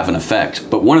have an effect.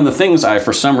 But one of the things I,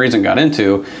 for some reason, got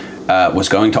into was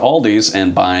going to Aldi's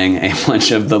and buying a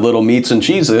bunch of the little meats and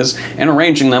cheeses and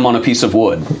arranging them on a piece of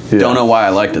wood. Yeah. Don't know why I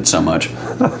liked it so much.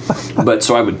 But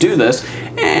so I would do this,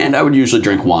 and I would usually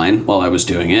drink wine while I was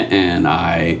doing it, and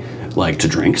I like to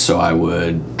drink, so I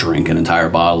would drink an entire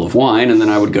bottle of wine, and then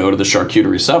I would go to the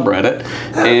charcuterie subreddit,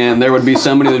 and there would be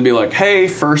somebody that'd be like, hey,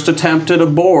 first attempt at a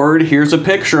board, here's a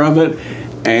picture of it.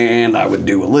 And I would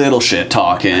do a little shit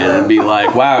talking and be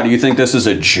like, wow, do you think this is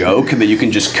a joke that you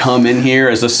can just come in here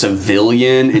as a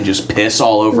civilian and just piss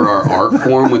all over our art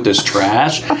form with this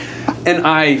trash? And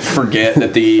I forget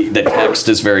that the text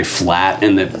is very flat,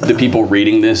 and that the people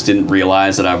reading this didn't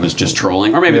realize that I was just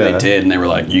trolling, or maybe they did, and they were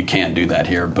like, "You can't do that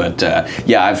here." But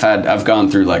I've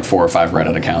gone through like 4 or 5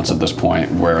 Reddit accounts at this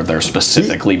point where they're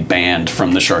specifically banned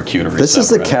from the charcuterie. This is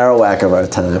the Kerouac of our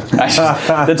time. I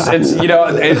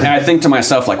think to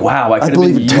myself like, wow, I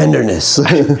believe in tenderness.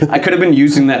 I could have been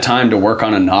using that time to work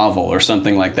on a novel or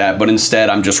something like that, but instead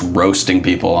I'm just roasting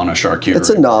people on a charcuterie. It's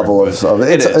a novel of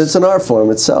it. It's an art form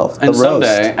itself. And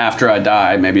someday, after I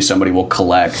die, maybe somebody will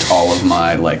collect all of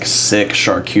my like sick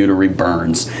charcuterie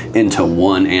burns into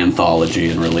one anthology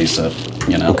and release it.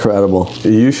 Incredible.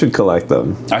 You should collect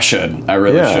them. I should. I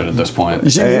really should at this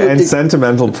point. And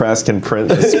Sentimental Press can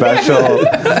print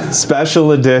a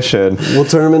special edition. We'll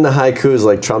turn them into haikus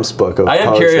like Trump's book of I am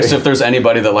poetry. curious if there's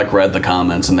anybody that like read the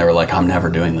comments and they were like, I'm never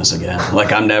doing this again. Like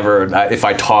if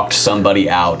I talked somebody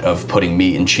out of putting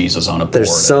meat and cheeses on a board.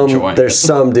 There's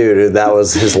some dude who that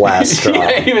was his last straw.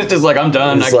 Yeah, he was just like, I'm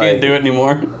done. I can't do it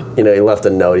anymore. he left a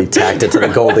note. He tacked it to the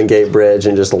Golden Gate Bridge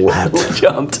and just left.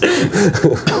 Jumped.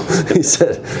 He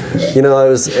said,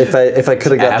 if I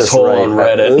could have got this Asshole right, on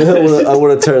Reddit. I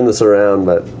would have turned this around,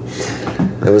 but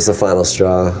it was the final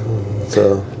straw.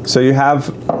 So you have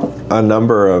a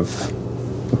number of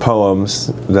poems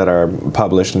that are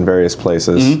published in various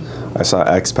places. Mm-hmm. I saw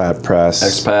Expat Press.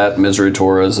 Expat, Misery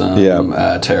Tourism,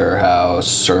 Terror House,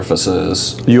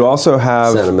 Surfaces. You also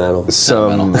have Sentimental.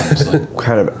 some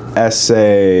kind of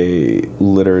essay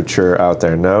literature out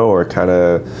there, no? Or kind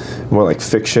of more like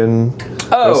fiction?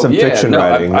 Oh, some fiction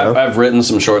writing, I've written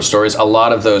some short stories. A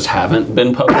lot of those haven't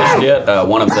been published yet.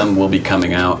 One of them will be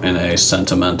coming out in a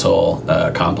sentimental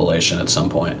compilation at some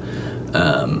point.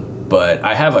 But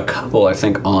I have a couple, I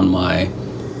think, on my...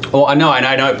 Well, I know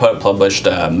I published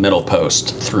Middle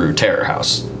Post through Terror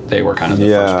House. They were kind of the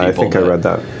first people. Yeah, I think I read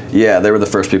that. Yeah, they were the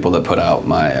first people that put out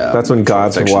my... That's when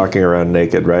God's walking around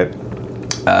naked, right?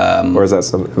 Or was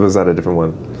that a different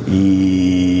one?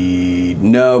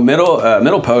 No,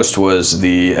 Middle Post was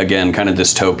the, again, kind of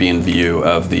dystopian view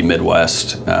of the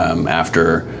Midwest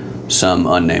after some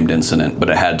unnamed incident, but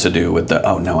it had to do with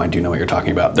I do know what you're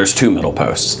talking about. There's two Middle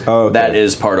Posts. Oh, okay. That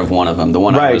is part of one of them. The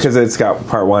one right, because it's got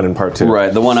part 1 and part 2.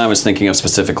 Right. The one I was thinking of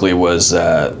specifically was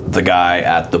the guy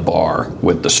at the bar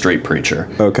with the street preacher.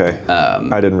 Okay.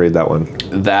 I didn't read that one.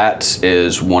 That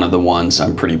is one of the ones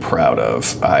I'm pretty proud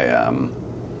of.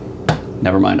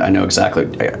 Never mind, I know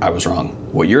exactly. I was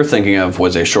wrong. What you're thinking of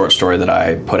was a short story that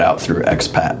I put out through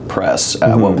Expat Press,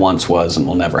 what once was and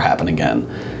will never happen again.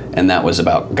 And that was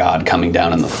about God coming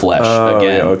down in the flesh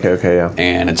again. Yeah, okay, yeah.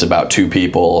 And it's about two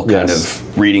people kind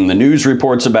of reading the news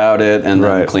reports about it and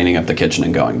then cleaning up the kitchen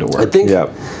and going to work. I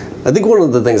think one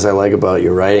of the things I like about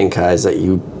your writing, Kai, is that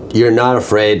you're not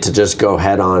afraid to just go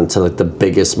head on to like the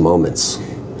biggest moments.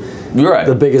 Right.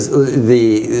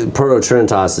 The Proto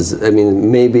Trinitas is, I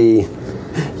mean, maybe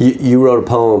you wrote a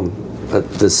poem,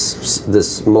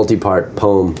 this multi-part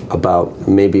poem about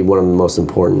maybe one of the most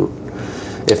important,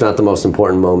 if not the most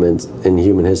important moment in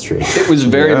human history. It was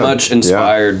very much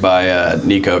inspired by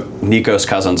Nikos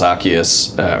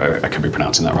Kazantzakis. I could be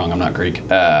pronouncing that wrong. I'm not Greek.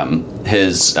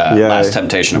 His Last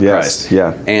Temptation of Christ.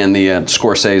 Yeah. And the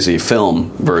Scorsese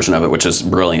film version of it, which is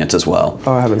brilliant as well.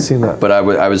 Oh, I haven't seen that. But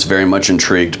I was very much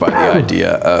intrigued by the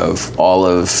idea of all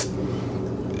of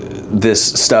this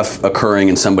stuff occurring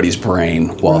in somebody's brain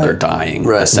while they're dying,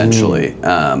 essentially.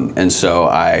 And so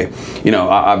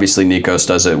obviously Nikos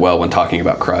does it well when talking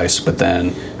about Christ, but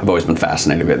then I've always been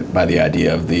fascinated by the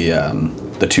idea of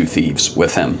the two thieves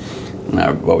with him. And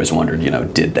I've always wondered,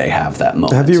 did they have that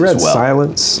moment? Have you read as well?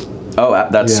 Silence? Oh,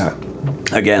 that's...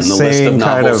 Again, the list of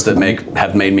novels that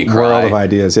have made me cry. World of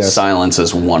ideas, yes. Silence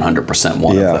is 100%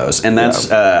 one of those. And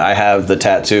that's, I have the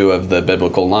tattoo of the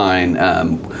biblical line,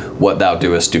 what thou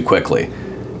doest, do quickly.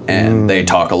 And they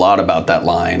talk a lot about that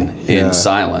line in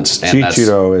Silence. And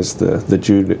Chichiro is the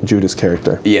Judas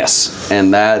character. Yes.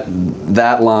 And that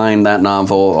line, that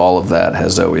novel, all of that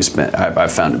has always been,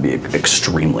 I've found to be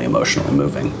extremely emotionally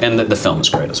moving. And the film is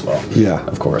great as well. Yeah.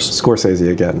 Of course. Scorsese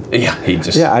again. Yeah, he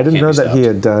just... Yeah, I didn't know that he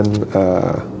had done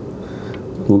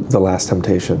The Last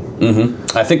Temptation.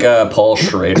 Mm-hmm. I think Paul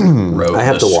Schrader wrote I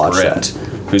have the to watch script.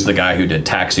 that. Who's the guy who did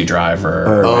Taxi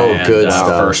Driver and good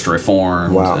stuff. First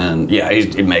Reformed. Wow. And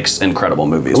he makes incredible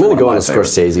movies. I'm going to go on a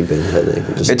Scorsese binge, I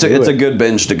think. It's a good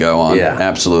binge to go on. Yeah.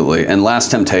 Absolutely. And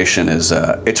Last Temptation is,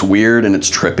 it's weird and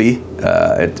it's trippy.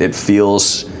 It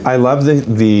feels... I love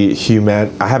the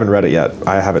human... I haven't read it yet.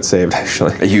 I have it saved,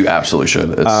 actually. You absolutely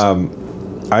should.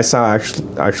 I saw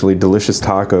actually Delicious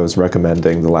Tacos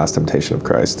recommending The Last Temptation of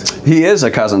Christ. He is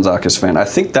a Kazantzakis fan. I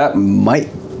think that might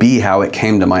be how it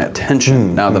came to my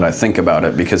attention now that I think about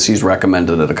it, because he's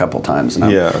recommended it a couple times, and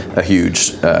I'm a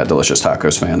huge Delicious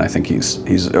Tacos fan. I think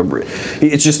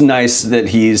it's just nice that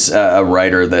he's a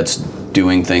writer that's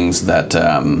doing things that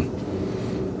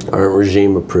are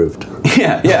regime approved.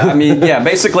 I mean,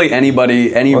 basically any well,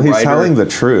 he's writer telling the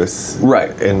truth,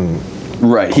 right?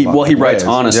 Right. He writes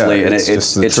honestly, and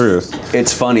it's the truth.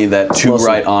 It's funny that to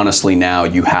write honestly now,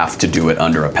 you have to do it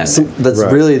under a pen. That's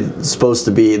really supposed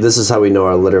to be. This is how we know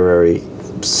our literary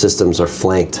systems are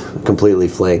completely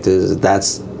flanked.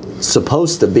 That's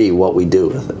supposed to be what we do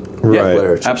with it. Right.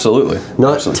 Literature. Absolutely.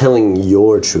 Not telling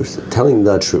your truth, telling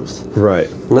the truth. Right.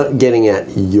 Not getting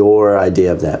at your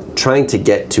idea of that. Trying to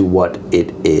get to what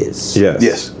it is.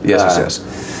 Yes.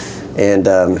 And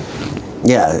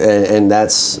and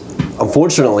that's.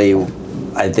 Unfortunately,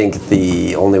 I think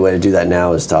the only way to do that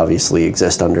now is to obviously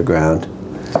exist underground.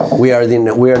 We are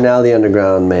now the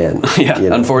underground man. Yeah,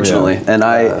 unfortunately. Yeah.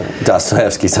 And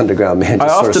Dostoevsky's underground man,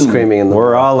 just sort of screaming in the.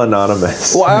 We're all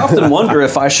anonymous. Well, I often wonder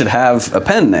if I should have a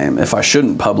pen name, if I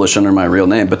shouldn't publish under my real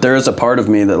name. But there is a part of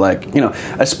me that, like,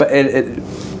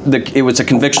 it was a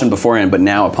conviction beforehand, but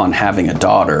now upon having a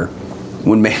daughter,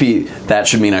 when maybe that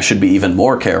should mean I should be even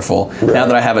more careful. Right. Now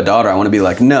that I have a daughter, I want to be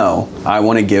like, no, I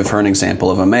want to give her an example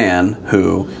of a man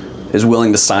who is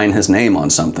willing to sign his name on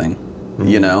something.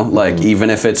 You know, like,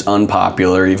 even if it's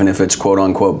unpopular, even if it's quote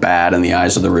unquote bad in the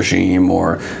eyes of the regime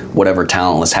or whatever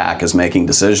talentless hack is making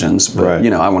decisions. But,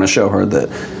 right. I want to show her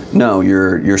that, no,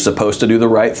 you're supposed to do the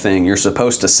right thing. You're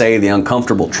supposed to say the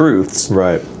uncomfortable truths.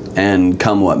 Right. And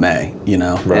come what may,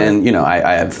 Right. And,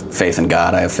 I have faith in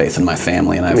God, I have faith in my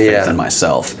family, and I have faith in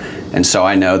myself. And so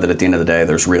I know that at the end of the day,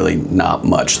 there's really not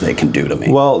much they can do to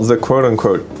me. Well, the quote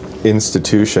unquote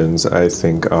institutions, I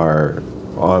think, are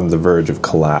on the verge of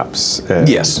collapse. And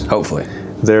yes, hopefully.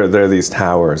 There are these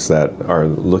towers that are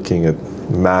looking at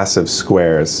massive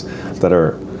squares that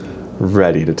are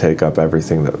ready to take up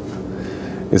everything that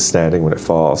is standing when it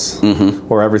falls,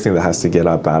 or everything that has to get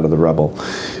up out of the rubble.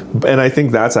 And I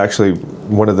think that's actually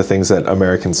one of the things that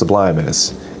American Sublime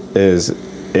is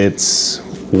it's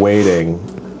waiting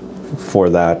for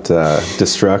that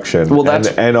destruction. Well,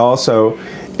 and also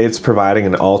it's providing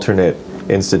an alternate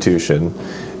institution,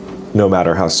 no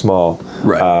matter how small,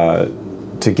 right.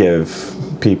 To give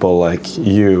people like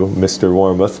you, Mr.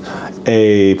 Warmoth,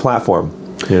 a platform.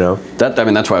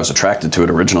 That's why I was attracted to it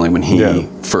originally when he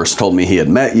first told me he had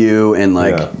met you and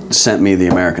sent me the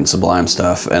American Sublime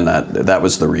stuff, and that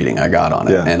was the reading I got on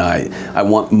it. Yeah. And I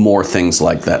want more things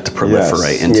like that to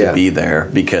proliferate and to be there,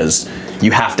 because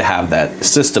you have to have that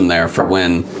system there for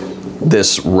when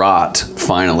this rot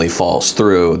finally falls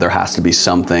through. There has to be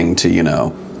something to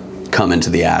come into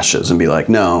the ashes and be like,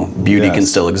 no, beauty can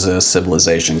still exist,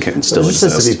 civilization can still exist. There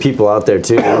just has to be people out there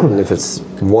too, and if it's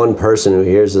one person who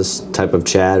hears this type of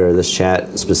chat, or this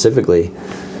chat specifically,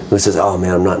 who says, oh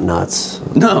man, I'm not nuts.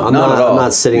 No, not at all. I'm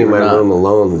not sitting in my room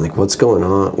alone, like, what's going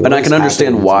on? And I can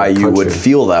understand why you would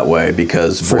feel that way,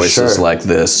 because voices like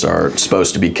this are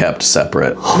supposed to be kept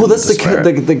separate. Well, that's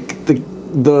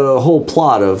the whole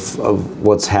plot of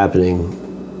what's happening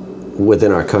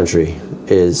within our country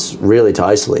is really to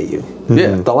isolate you.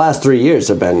 Yeah. The last 3 years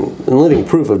have been living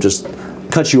proof of just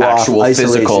cut you actual off.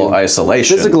 Physical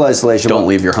isolation. Physical isolation. Don't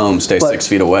leave your home. Stay 6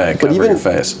 feet away. Cover your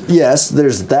face. Yes,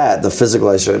 there's that, the physical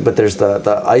isolation, but there's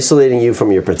the isolating you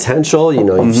from your potential.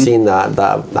 You've seen that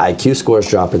IQ scores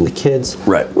drop in the kids.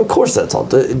 Right. Of course, that's all.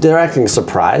 They're acting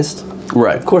surprised.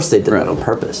 Right. Of course, they did that on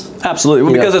purpose. Absolutely.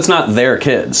 Well, because it's not their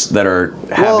kids that are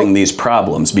having these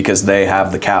problems, because they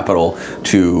have the capital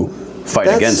to fight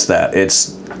against that.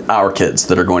 It's our kids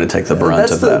that are going to take the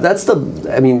brunt of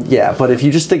that. But if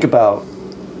you just think about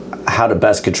how to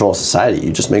best control society,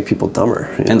 you just make people dumber.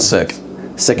 And sick.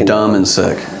 Sick and dumb and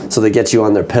sick. So they get you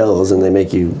on their pills and they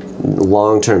make you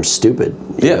long-term stupid.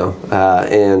 You know?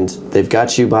 And they've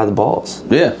got you by the balls.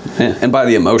 Yeah, and by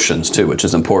the emotions too, which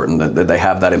is important, that they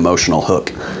have that emotional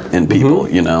hook in people.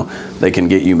 They can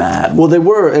get you mad. Well,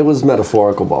 it was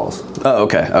metaphorical balls. Oh,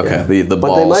 okay. Yeah. The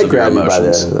balls they might of grab your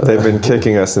emotions. They've been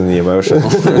kicking us in the emotions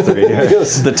for 3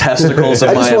 years. The testicles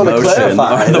of my emotion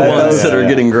are the ones that are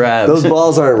getting grabbed. Those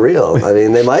balls aren't real. I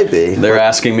mean, they might be. They're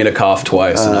asking me to cough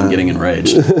twice, and I'm getting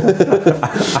enraged.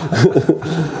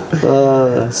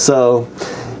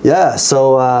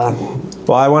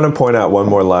 Well, I want to point out one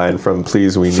more line from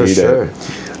Please We Need It.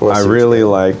 I really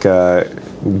like,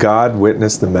 God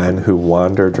witnessed the men who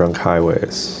wander drunk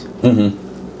highways.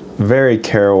 Very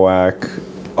Kerouac,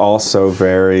 also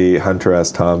very Hunter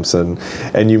S. Thompson.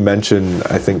 And you mentioned,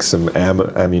 I think, some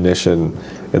ammunition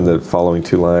in the following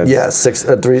 2 lines. Yeah,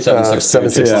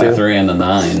 7.62. 3 and the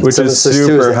 9. Which is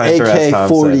super Hunter S.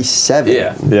 Thompson.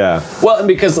 AK-47. Yeah. Well,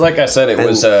 because like I said, it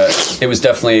was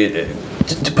definitely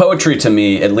poetry to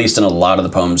me. At least in a lot of the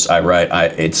poems I write,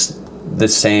 it's the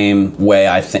same way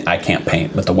I can't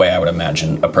paint, but the way I would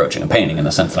imagine approaching a painting, in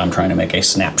the sense that I'm trying to make a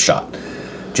snapshot.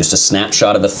 Just a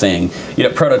snapshot of a thing.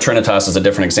 Proto Trinitas is a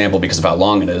different example because of how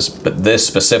long it is, but this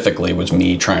specifically was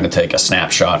me trying to take a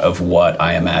snapshot of what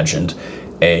I imagined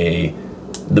the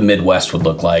Midwest would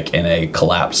look like in a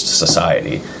collapsed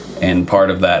society. And part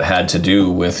of that had to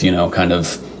do with, kind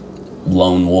of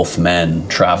lone wolf men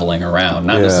traveling around,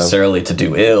 not necessarily to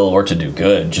do ill or to do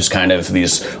good, just kind of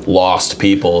these lost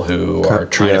people who are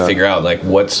trying to figure out, like,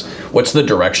 what's the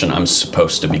direction I'm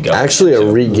supposed to be going. Actually, a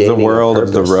regaining the world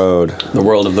of the road. The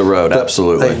world of the road,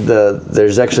 absolutely.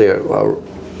 There's actually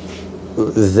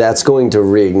that's going to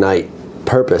reignite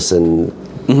purpose in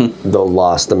the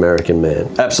lost American man.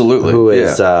 Absolutely. Who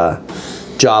is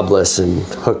jobless and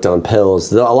hooked on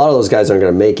pills. A lot of those guys aren't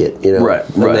going to make it, you know. Right.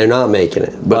 And they're not making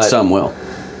it. But some will.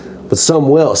 But some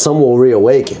will. Some will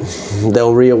reawaken.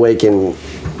 They'll reawaken.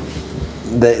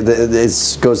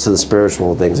 It goes to the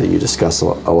spiritual things that you discuss a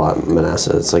lot,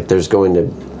 Manasseh. It's like there's going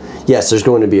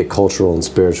to be a cultural and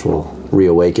spiritual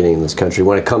reawakening in this country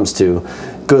when it comes to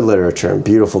good literature and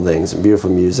beautiful things and beautiful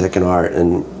music and art.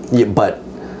 But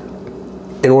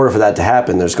in order for that to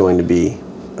happen, there's going to be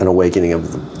an awakening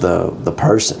of the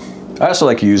person. I also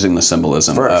like using the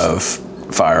symbolism of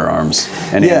firearms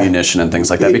and ammunition and things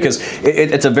like that, because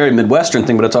it's a very Midwestern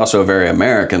thing, but it's also a very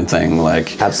American thing.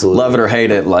 Like, absolutely, love it or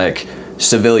hate it, like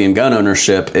civilian gun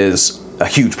ownership is a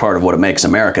huge part of what makes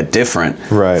America different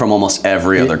from almost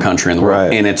every other country in the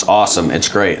world. And it's awesome. It's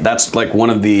great. That's like one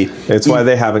of the... It's why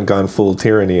they haven't gone full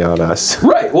tyranny on us.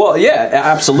 Right. Well, yeah,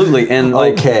 absolutely. And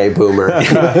like... Okay, boomer.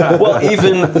 Well,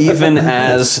 even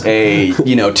as a,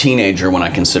 teenager, when I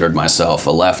considered myself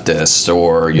a leftist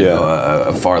or, you know,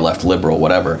 a far left liberal,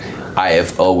 whatever, I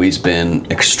have always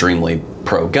been extremely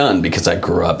pro-gun because I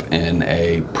grew up in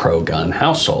a pro-gun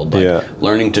household. Like,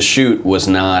 learning to shoot was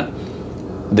not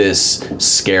this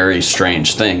scary,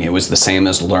 strange thing. It was the same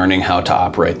as learning how to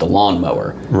operate the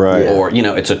lawnmower. Right. Or,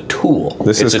 it's a tool.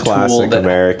 This is classic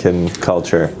American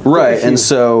culture. Right. And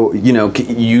so,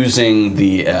 using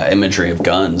the imagery of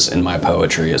guns in my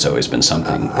poetry has always been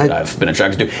something that I've been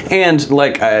attracted to. And,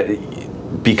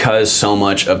 because so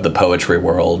much of the poetry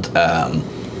world, I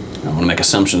don't want to make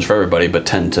assumptions for everybody, but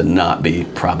tend to not be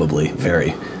probably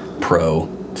very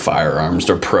pro-firearms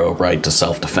or pro-right to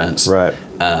self-defense. Right.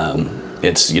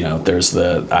 It's, there's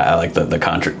I like the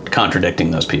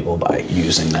contradicting those people by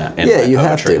using that in you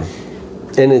poetry. have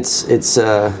to. And it's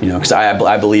because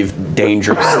I believe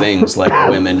dangerous things like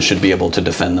women should be able to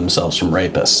defend themselves from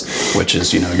rapists, which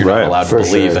is, you're not allowed to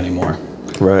believe anymore.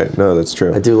 Right. No, that's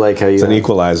true. I do like how it's an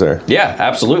equalizer. Yeah,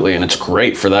 absolutely, and it's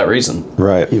great for that reason.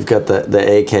 Right. You've got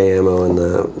the AK ammo and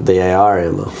the AR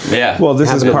ammo. Yeah. Well,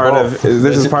 this is part of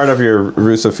your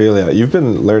Russophilia. You've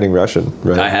been learning Russian,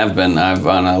 right? I have been. I've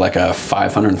on a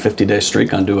 550-day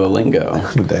streak on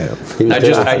Duolingo. Damn. I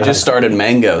just started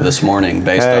Mango this morning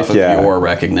based off of your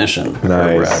recognition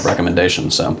or recommendation.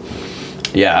 So,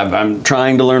 yeah, I'm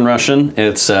trying to learn Russian.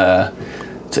 It's a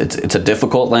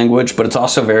difficult language, but it's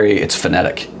also it's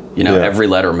phonetic. Every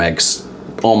letter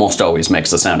almost always makes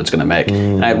the sound it's going to make.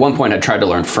 And at one point I tried to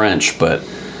learn French, but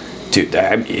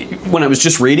when I was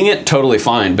just reading it, totally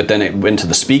fine. But then it went to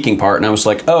the speaking part, and I was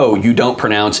like, oh, you don't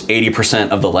pronounce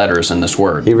 80% of the letters in this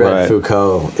word. He read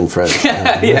Foucault in French.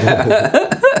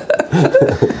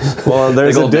 Well,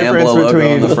 there's a difference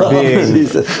between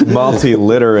being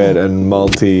multi-literate and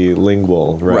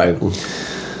multilingual, right?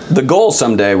 The goal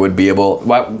someday would be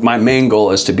my main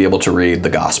goal is to be able to read the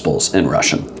Gospels in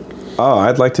Russian. Oh,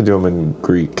 I'd like to do them in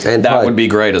Greek. And that would be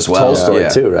great as well. Tolstoy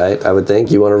too, right? I would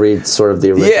think. You want to read sort of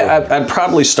the original. Yeah, I'd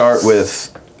probably start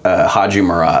with Haji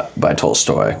Marat by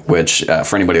Tolstoy, which,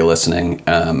 for anybody listening,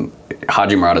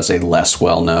 Haji Marat is a less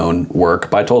well-known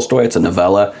work by Tolstoy. It's a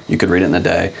novella. You could read it in a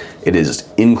day. It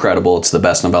is incredible. It's the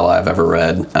best novella I've ever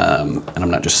read. And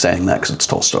I'm not just saying that because it's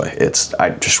Tolstoy.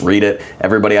 I just read it.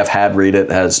 Everybody I've had read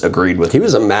it has agreed with me. He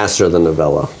was a master of the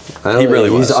novella. He really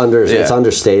was. It's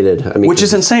understated. I mean, which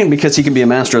is insane because he can be a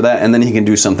master of that, and then he can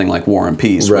do something like War and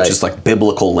Peace, which is like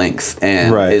biblical length,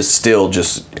 and is still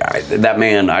just that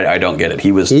man. I don't get it.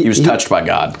 He was touched by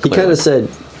God. He kind of said,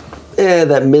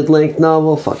 that mid-length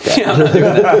novel, fuck that. Yeah, I'm not doing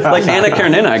that. Like Anna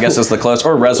Karenina, I guess is the close,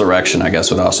 or Resurrection, I guess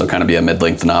would also kind of be a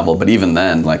mid-length novel, but even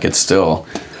then, it's still.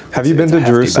 Have you been to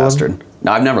Jerusalem? Bastard.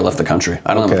 No, I've never left the country.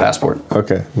 I don't have a passport.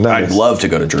 Okay, nice. I'd love to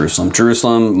go to Jerusalem.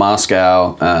 Jerusalem,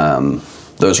 Moscow,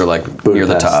 those are Budapest. Near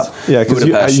the top. Yeah,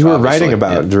 because you were writing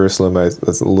about Jerusalem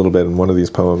that's a little bit in one of these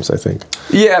poems, I think.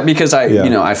 Yeah, because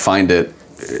I find it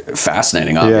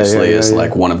fascinating, obviously, as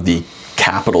one of the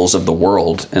capitals of the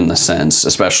world in the sense,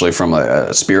 especially from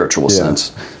a spiritual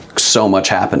sense. So much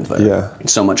happened there. Yeah.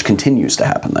 So much continues to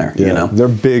happen there, They're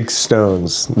big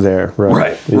stones there,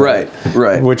 right?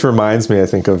 Right. Which reminds me, I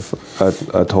think, of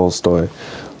a Tolstoy,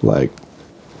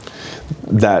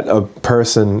 that a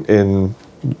person in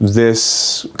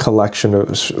this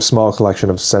small collection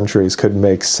of centuries could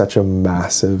make such a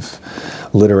massive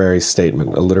literary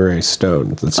statement, a literary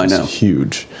stone that's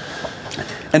huge.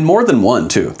 And more than one,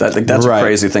 too. That's a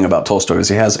crazy thing about Tolstoy is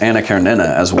he has Anna Karenina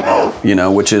as well,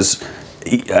 which is,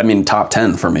 top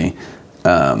 10 for me.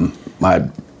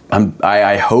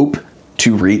 I hope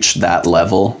to reach that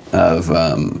level of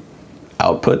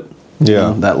output,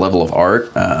 that level of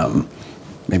art.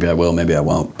 Maybe I will, maybe I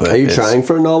won't. But are you trying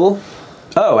for a novel?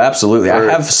 Oh, absolutely.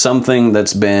 I have something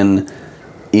that's been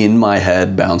in my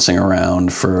head bouncing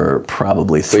around for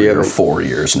probably 3 or 4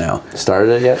 years now.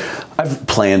 Started it yet? I've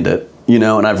planned it, you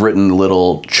know, and I've written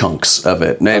little chunks of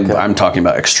it. And I'm talking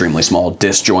about extremely small,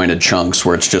 disjointed chunks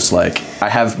where it's just like, I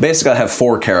have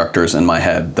 4 characters in my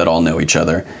head that all know each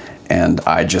other. And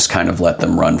I just kind of let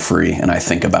them run free, and I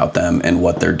think about them and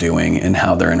what they're doing and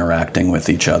how they're interacting with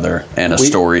each other, and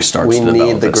story starts to develop itself.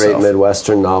 We need the great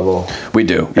Midwestern novel. We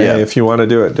do. Hey, yeah. If you want to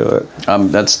do it, do it.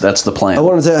 That's the plan. I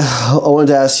wanted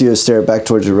to ask you to stare back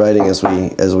towards your writing as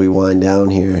we wind down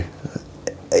here.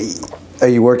 Are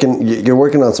you working? You're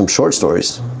working on some short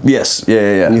stories. Yes.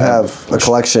 Yeah. And you have a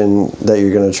collection that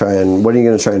you're going to try and. When are you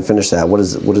going to try and finish that? What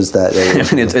is that?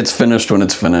 I mean, it's finished when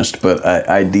it's finished, but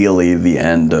ideally the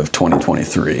end of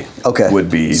 2023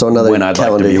 would be when I'd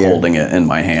like to be holding it in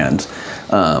my hand.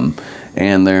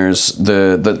 And there's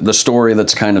the story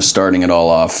that's kind of starting it all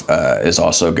off is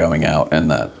also going out in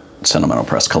that Sentimental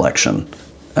Press collection.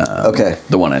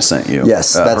 The one I sent you.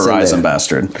 Yes, that's Horizon in there.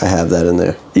 Bastard. I have that in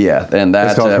there. Yeah, and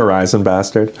that's called Horizon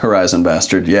Bastard. Horizon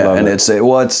Bastard. Yeah, Love and it.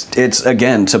 it's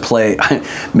again to play.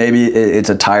 Maybe it's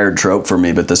a tired trope for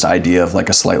me, but this idea of like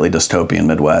a slightly dystopian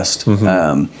Midwest.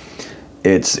 Mm-hmm.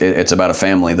 It's about a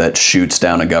family that shoots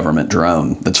down a government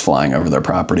drone that's flying over their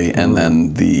property, and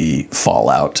then the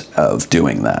fallout of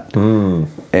doing that.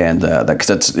 And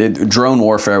drone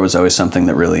warfare was always something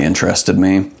that really interested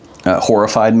me.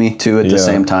 Horrified me too at the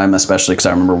same time, especially because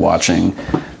I remember watching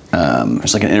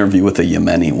there's like an interview with a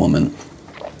Yemeni woman,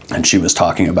 and she was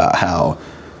talking about how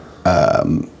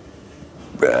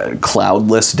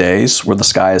cloudless days where the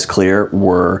sky is clear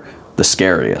were the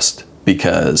scariest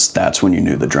because that's when you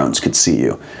knew the drones could see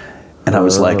you. And I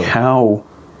was like, how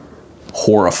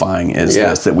horrifying is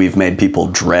this that we've made people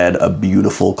dread a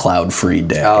beautiful cloud-free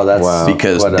day? Oh, that's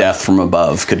because death from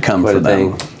above could come for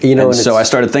them. You know, and so I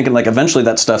started thinking, like, eventually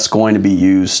that stuff's going to be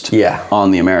used on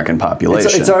the American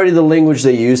population. It's already the language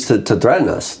they use to threaten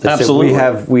us. They Absolutely.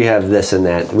 We have this and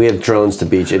that. We have drones to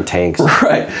beach and tanks.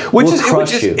 Right. Which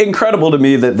is incredible to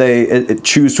me that they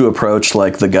choose to approach,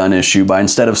 like, the gun issue by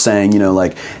instead of saying, you know,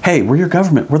 like, hey, we're your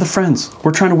government. We're the friends.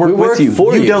 We're trying to work with you.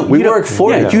 We work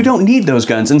for you. You don't need those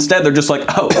guns. Instead, they're just like,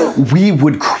 oh, we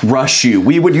would crush you.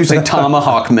 We would use a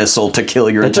Tomahawk missile to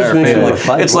kill your entire family.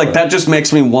 It's like, that just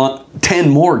makes me want 10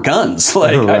 more guns.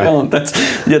 Like, I don't,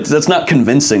 that's not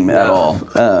convincing at all.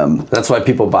 That's why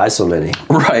people buy so many.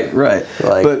 Right.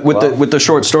 Like, but with the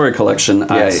short story collection,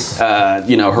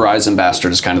 Horizon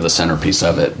Bastard is kind of the centerpiece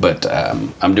of it, but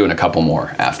I'm doing a couple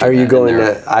more after. Are you going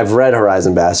to, I've read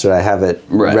Horizon Bastard. I have it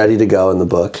ready to go in the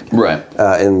book. Right.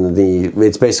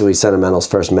 It's basically Sentimental's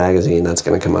first magazine that's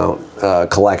going to come out, a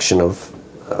collection of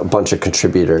a bunch of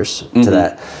contributors to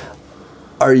that.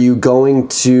 Are you going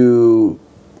to,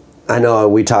 I know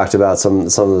we talked about some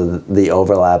of the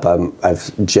overlap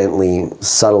I've gently,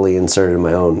 subtly inserted in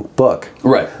my own book.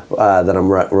 Right. That I'm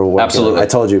working Absolutely. on. I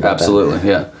told you about that. Absolutely,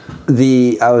 yeah.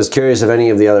 I was curious if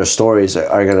any of the other stories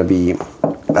are going to be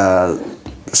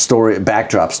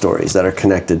backdrop stories that are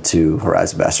connected to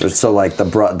Horizon Bastard. So like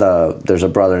there's a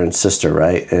brother and sister,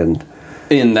 right? And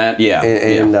in that,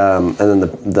 and then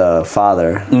the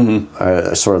father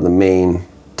are sort of the main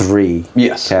three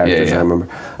characters. I remember.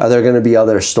 Are there going to be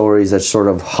other stories that sort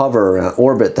of hover around,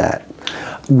 orbit that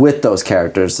with those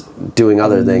characters doing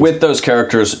other things? With those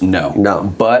characters,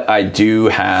 no. But I do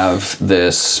have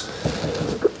this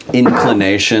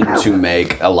inclination to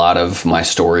make a lot of my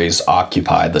stories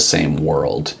occupy the same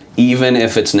world, even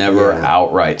if it's never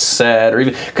outright said, or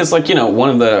even because, like, you know, one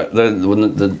of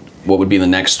the what would be the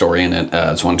next story in it,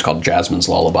 it's one called Jasmine's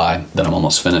Lullaby that I'm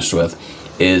almost finished with,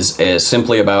 is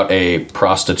simply about a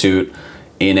prostitute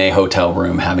in a hotel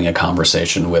room having a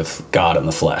conversation with God in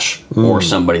the flesh, or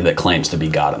somebody that claims to be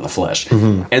God in the flesh.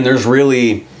 And there's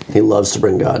really... He loves to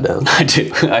bring God down. I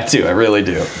do, I really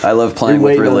do. I love playing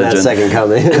with religion. On that second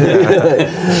coming.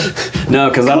 No,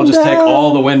 because that'll just take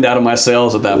all the wind out of my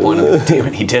sails at that point. I'm like, damn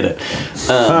it, he did it.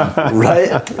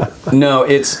 Right? No,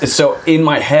 it's so in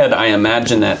my head, I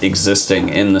imagine that existing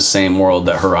in the same world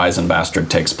that Horizon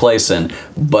Bastard takes place in,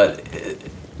 but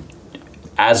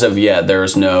as of yet,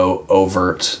 there's no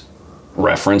overt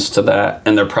reference to that,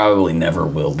 and there probably never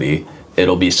will be.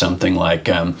 It'll be something like,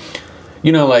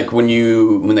 like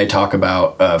when they talk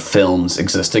about films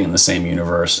existing in the same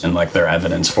universe and like their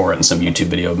evidence for it, and some YouTube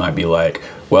video might be like,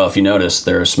 well, if you notice,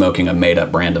 they're smoking a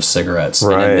made-up brand of cigarettes,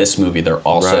 and in this movie, they're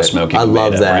also smoking. I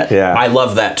love that. Brand. Yeah, I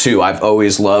love that too. I've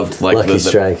always loved like Lucky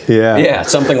Strike. Yeah,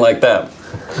 something like that.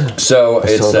 So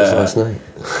I saw this last night.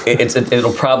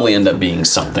 It'll probably end up being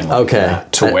something like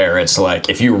that, to where it's like,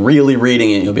 if you're really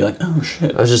reading it, you'll be like, oh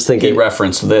shit, I was just thinking, he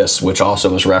referenced this, which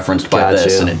also was referenced by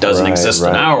this, and it doesn't exist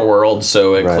in our world,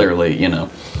 so it clearly,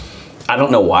 I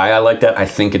don't know why I like that. I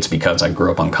think it's because I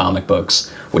grew up on comic books,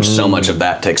 which so much of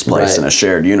that takes place in a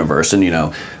shared universe. And,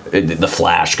 the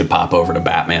Flash could pop over to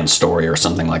Batman's story or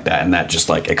something like that. And that just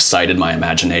like excited my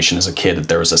imagination as a kid that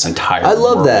there was this entire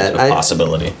world of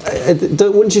possibility.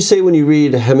 Wouldn't you say when you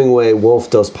read Hemingway, Wolf,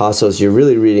 Dos Passos, you're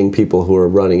really reading people who are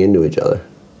running into each other?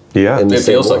 Yeah. It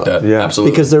feels like that. Yeah.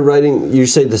 Absolutely. Because they're writing, you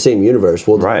say the same universe.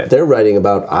 Well, they're writing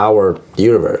about our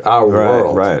universe, our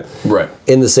world. Right.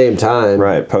 In the same time.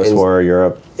 Right. Post-war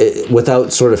Europe.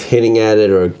 Without sort of hinting at it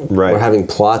or having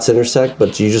plots intersect,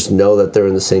 but you just know that they're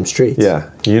in the same streets. Yeah.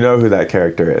 You know who that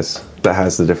character is that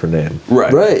has the different name.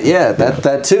 Right. Yeah.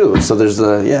 That too. So there's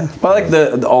Well, I like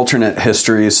the alternate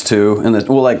histories too. And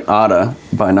like Ada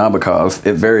by Nabokov,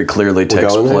 it very clearly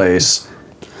takes place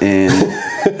in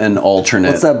an alternate.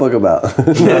 What's that book about?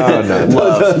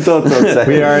 No. Don't say.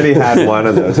 We already had one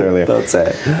of those earlier. Don't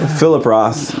say. Philip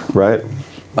Roth, right?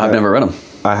 I've never read him.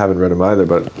 I haven't read him either,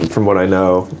 but from what I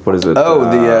know, what is it?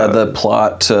 The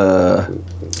plot.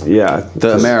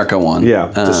 The America one.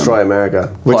 Yeah, Destroy America,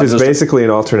 which is basically an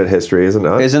alternate history, isn't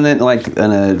it? Isn't it like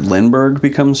Lindbergh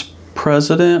becomes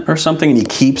president or something, and he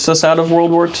keeps us out of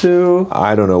World War II?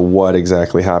 I don't know what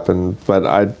exactly happened, but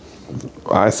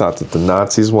I thought that the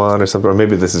Nazis won or something, or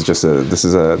maybe this is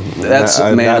That's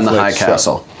Man in the High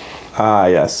Castle. Ah,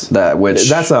 yes.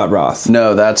 That's not Roth.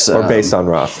 No, that's or based on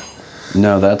Roth.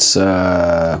 No, that's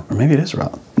or maybe it is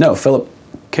Roth. No, Philip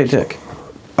K. Dick.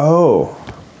 Oh.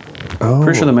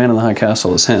 Pretty sure the Man in the High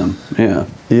Castle is him. Yeah.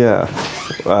 Yeah.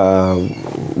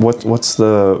 What's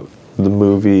the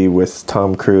movie with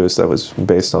Tom Cruise that was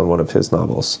based on one of his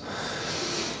novels?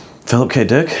 Philip K.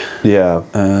 Dick? Yeah.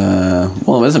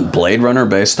 Well, isn't Blade Runner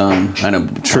based on? I know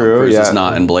Tom Cruise is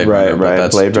not in Blade Runner, but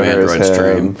that's Blade Runner Android's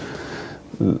Dream.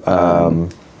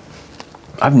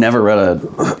 I've never read a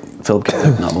Philip K.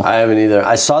 Dick novel. I haven't either.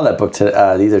 I saw that book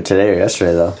either today or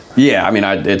yesterday, though. Yeah, I mean,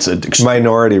 it's a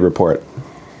Minority Report.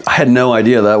 I had no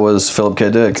idea that was Philip K.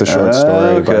 Dick. It's a short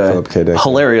story by Philip K. Dick.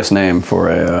 Hilarious name for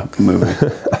a movie.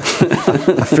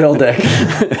 Phil Dick.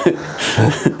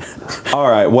 All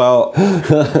right. Well,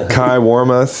 Kai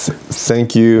Warmoth,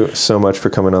 thank you so much for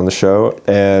coming on the show,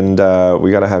 and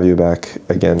we got to have you back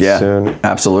again soon.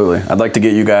 Absolutely. I'd like to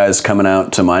get you guys coming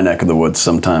out to my neck of the woods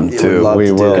sometime too.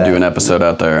 We will do an episode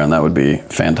out there, and that would be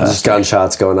fantastic. Just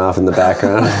gunshots going off in the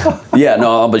background. Yeah,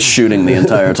 no, I'll be shooting the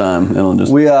entire time. It'll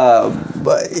just we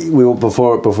will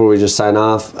before we just sign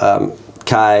off.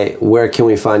 Kai, where can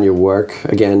we find your work?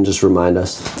 Again, just remind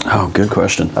us. Oh, good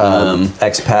question.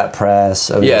 Expat Press.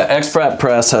 Expat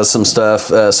Press has some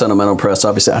stuff. Sentimental Press,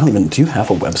 obviously. Do you have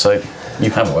a website?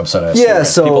 You have a website, I assume, right?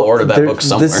 So people ordered that book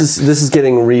somewhere. This is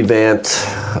getting revamped.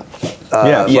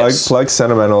 Plug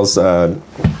Sentimental's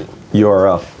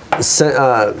URL.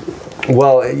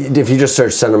 Well, if you just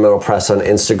search Sentimental Press on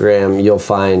Instagram, you'll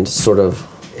find sort of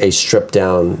a stripped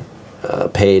down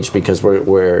page, because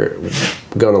we're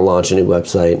going to launch a new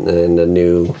website and a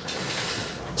new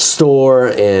store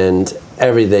and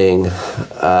everything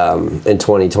in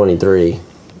 2023,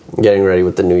 getting ready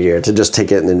with the new year to just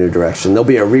take it in the new direction. There'll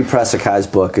be a repress of Kai's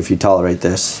book, If You Tolerate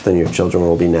This, Then Your Children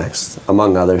Will Be Next,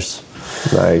 among others.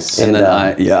 Nice. And then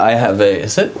I have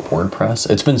is it WordPress?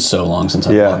 It's been so long since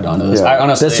I've logged onto this. I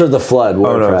honestly, This or the Flood,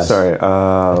 WordPress. Oh, no,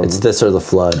 sorry. It's This or the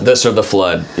Flood. This or the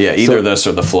Flood. Yeah, either this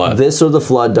or the Flood. This or the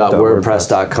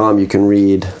Flood.wordpress.com. You can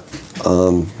read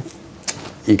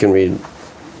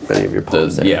many of your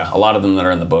poems there. Yeah, a lot of them that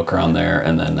are in the book are on there.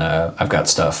 And then I've got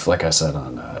stuff, like I said,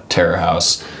 on Terror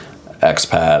House,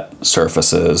 Expat,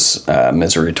 Surfaces,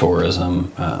 Misery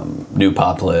Tourism, New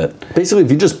Poplit. Basically,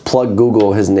 if you just plug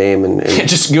Google his name and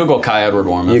just Google Kai Edward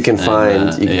Warmoth, you can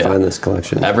find find this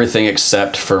collection. Everything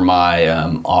except for my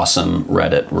awesome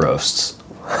Reddit roasts,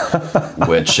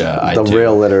 which I do.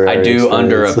 Real literary I do experience.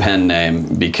 under a pen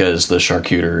name because the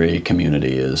charcuterie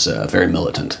community is very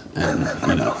militant, and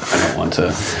I don't want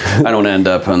to end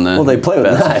up on the. Well, they play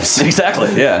with knives.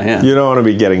 Exactly. Yeah. You don't want to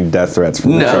be getting death threats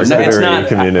from the charcuterie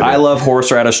community. I love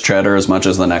horseradish cheddar as much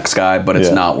as the next guy, but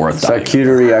it's not worth dying.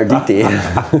 Charcuterie Arditi.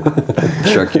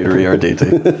 Charcuterie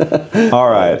Arditi. All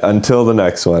right. Until the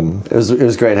next one. It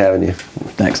was great having you.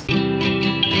 Thanks.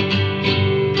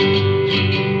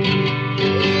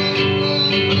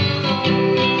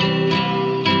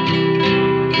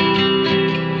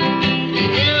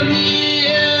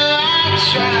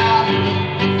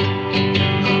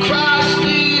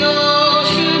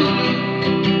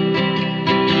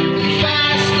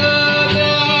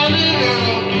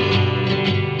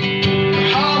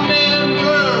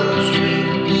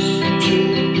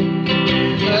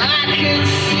 I can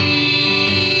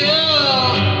see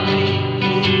you.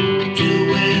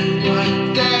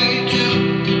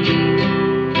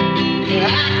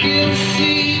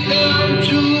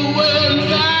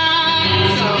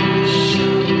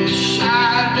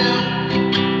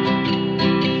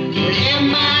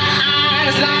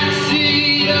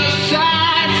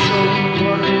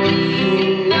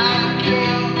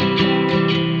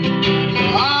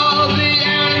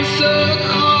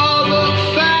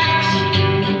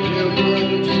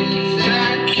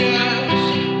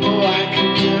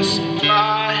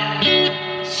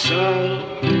 so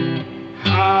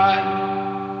high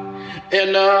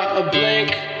in a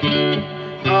blink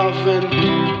of an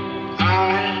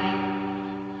eye.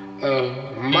 Oh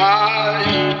my,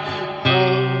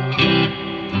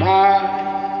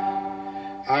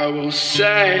 I will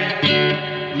say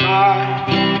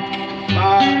my.